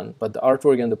not done, but the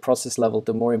artwork and the process level,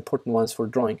 the more important ones for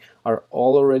drawing, are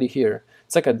all already here.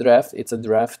 It's like a draft. It's a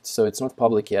draft, so it's not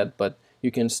public yet, but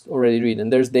you can already read.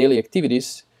 And there's daily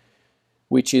activities,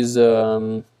 which is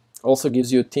also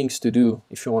gives you things to do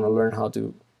if you want to learn how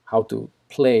to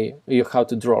play, how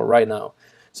to draw right now.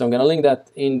 So I'm gonna link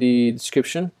that in the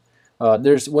description.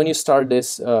 When you start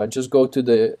this, just go to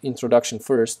the introduction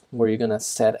first, where you're gonna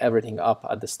set everything up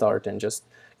at the start, and just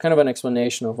kind of an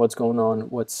explanation of what's going on,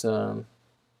 what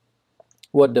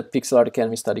the Pixel Art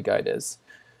Academy study guide is.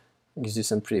 It gives you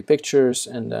some pretty pictures,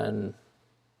 and then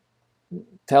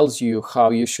tells you how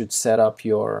you should set up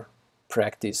your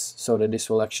practice so that this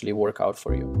will actually work out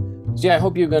for you. So yeah, I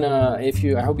hope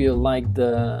I hope you liked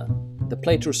the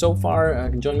playthrough so far.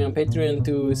 Join me on Patreon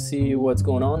to see what's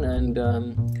going on, and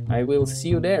I will see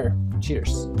you there.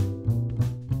 Cheers.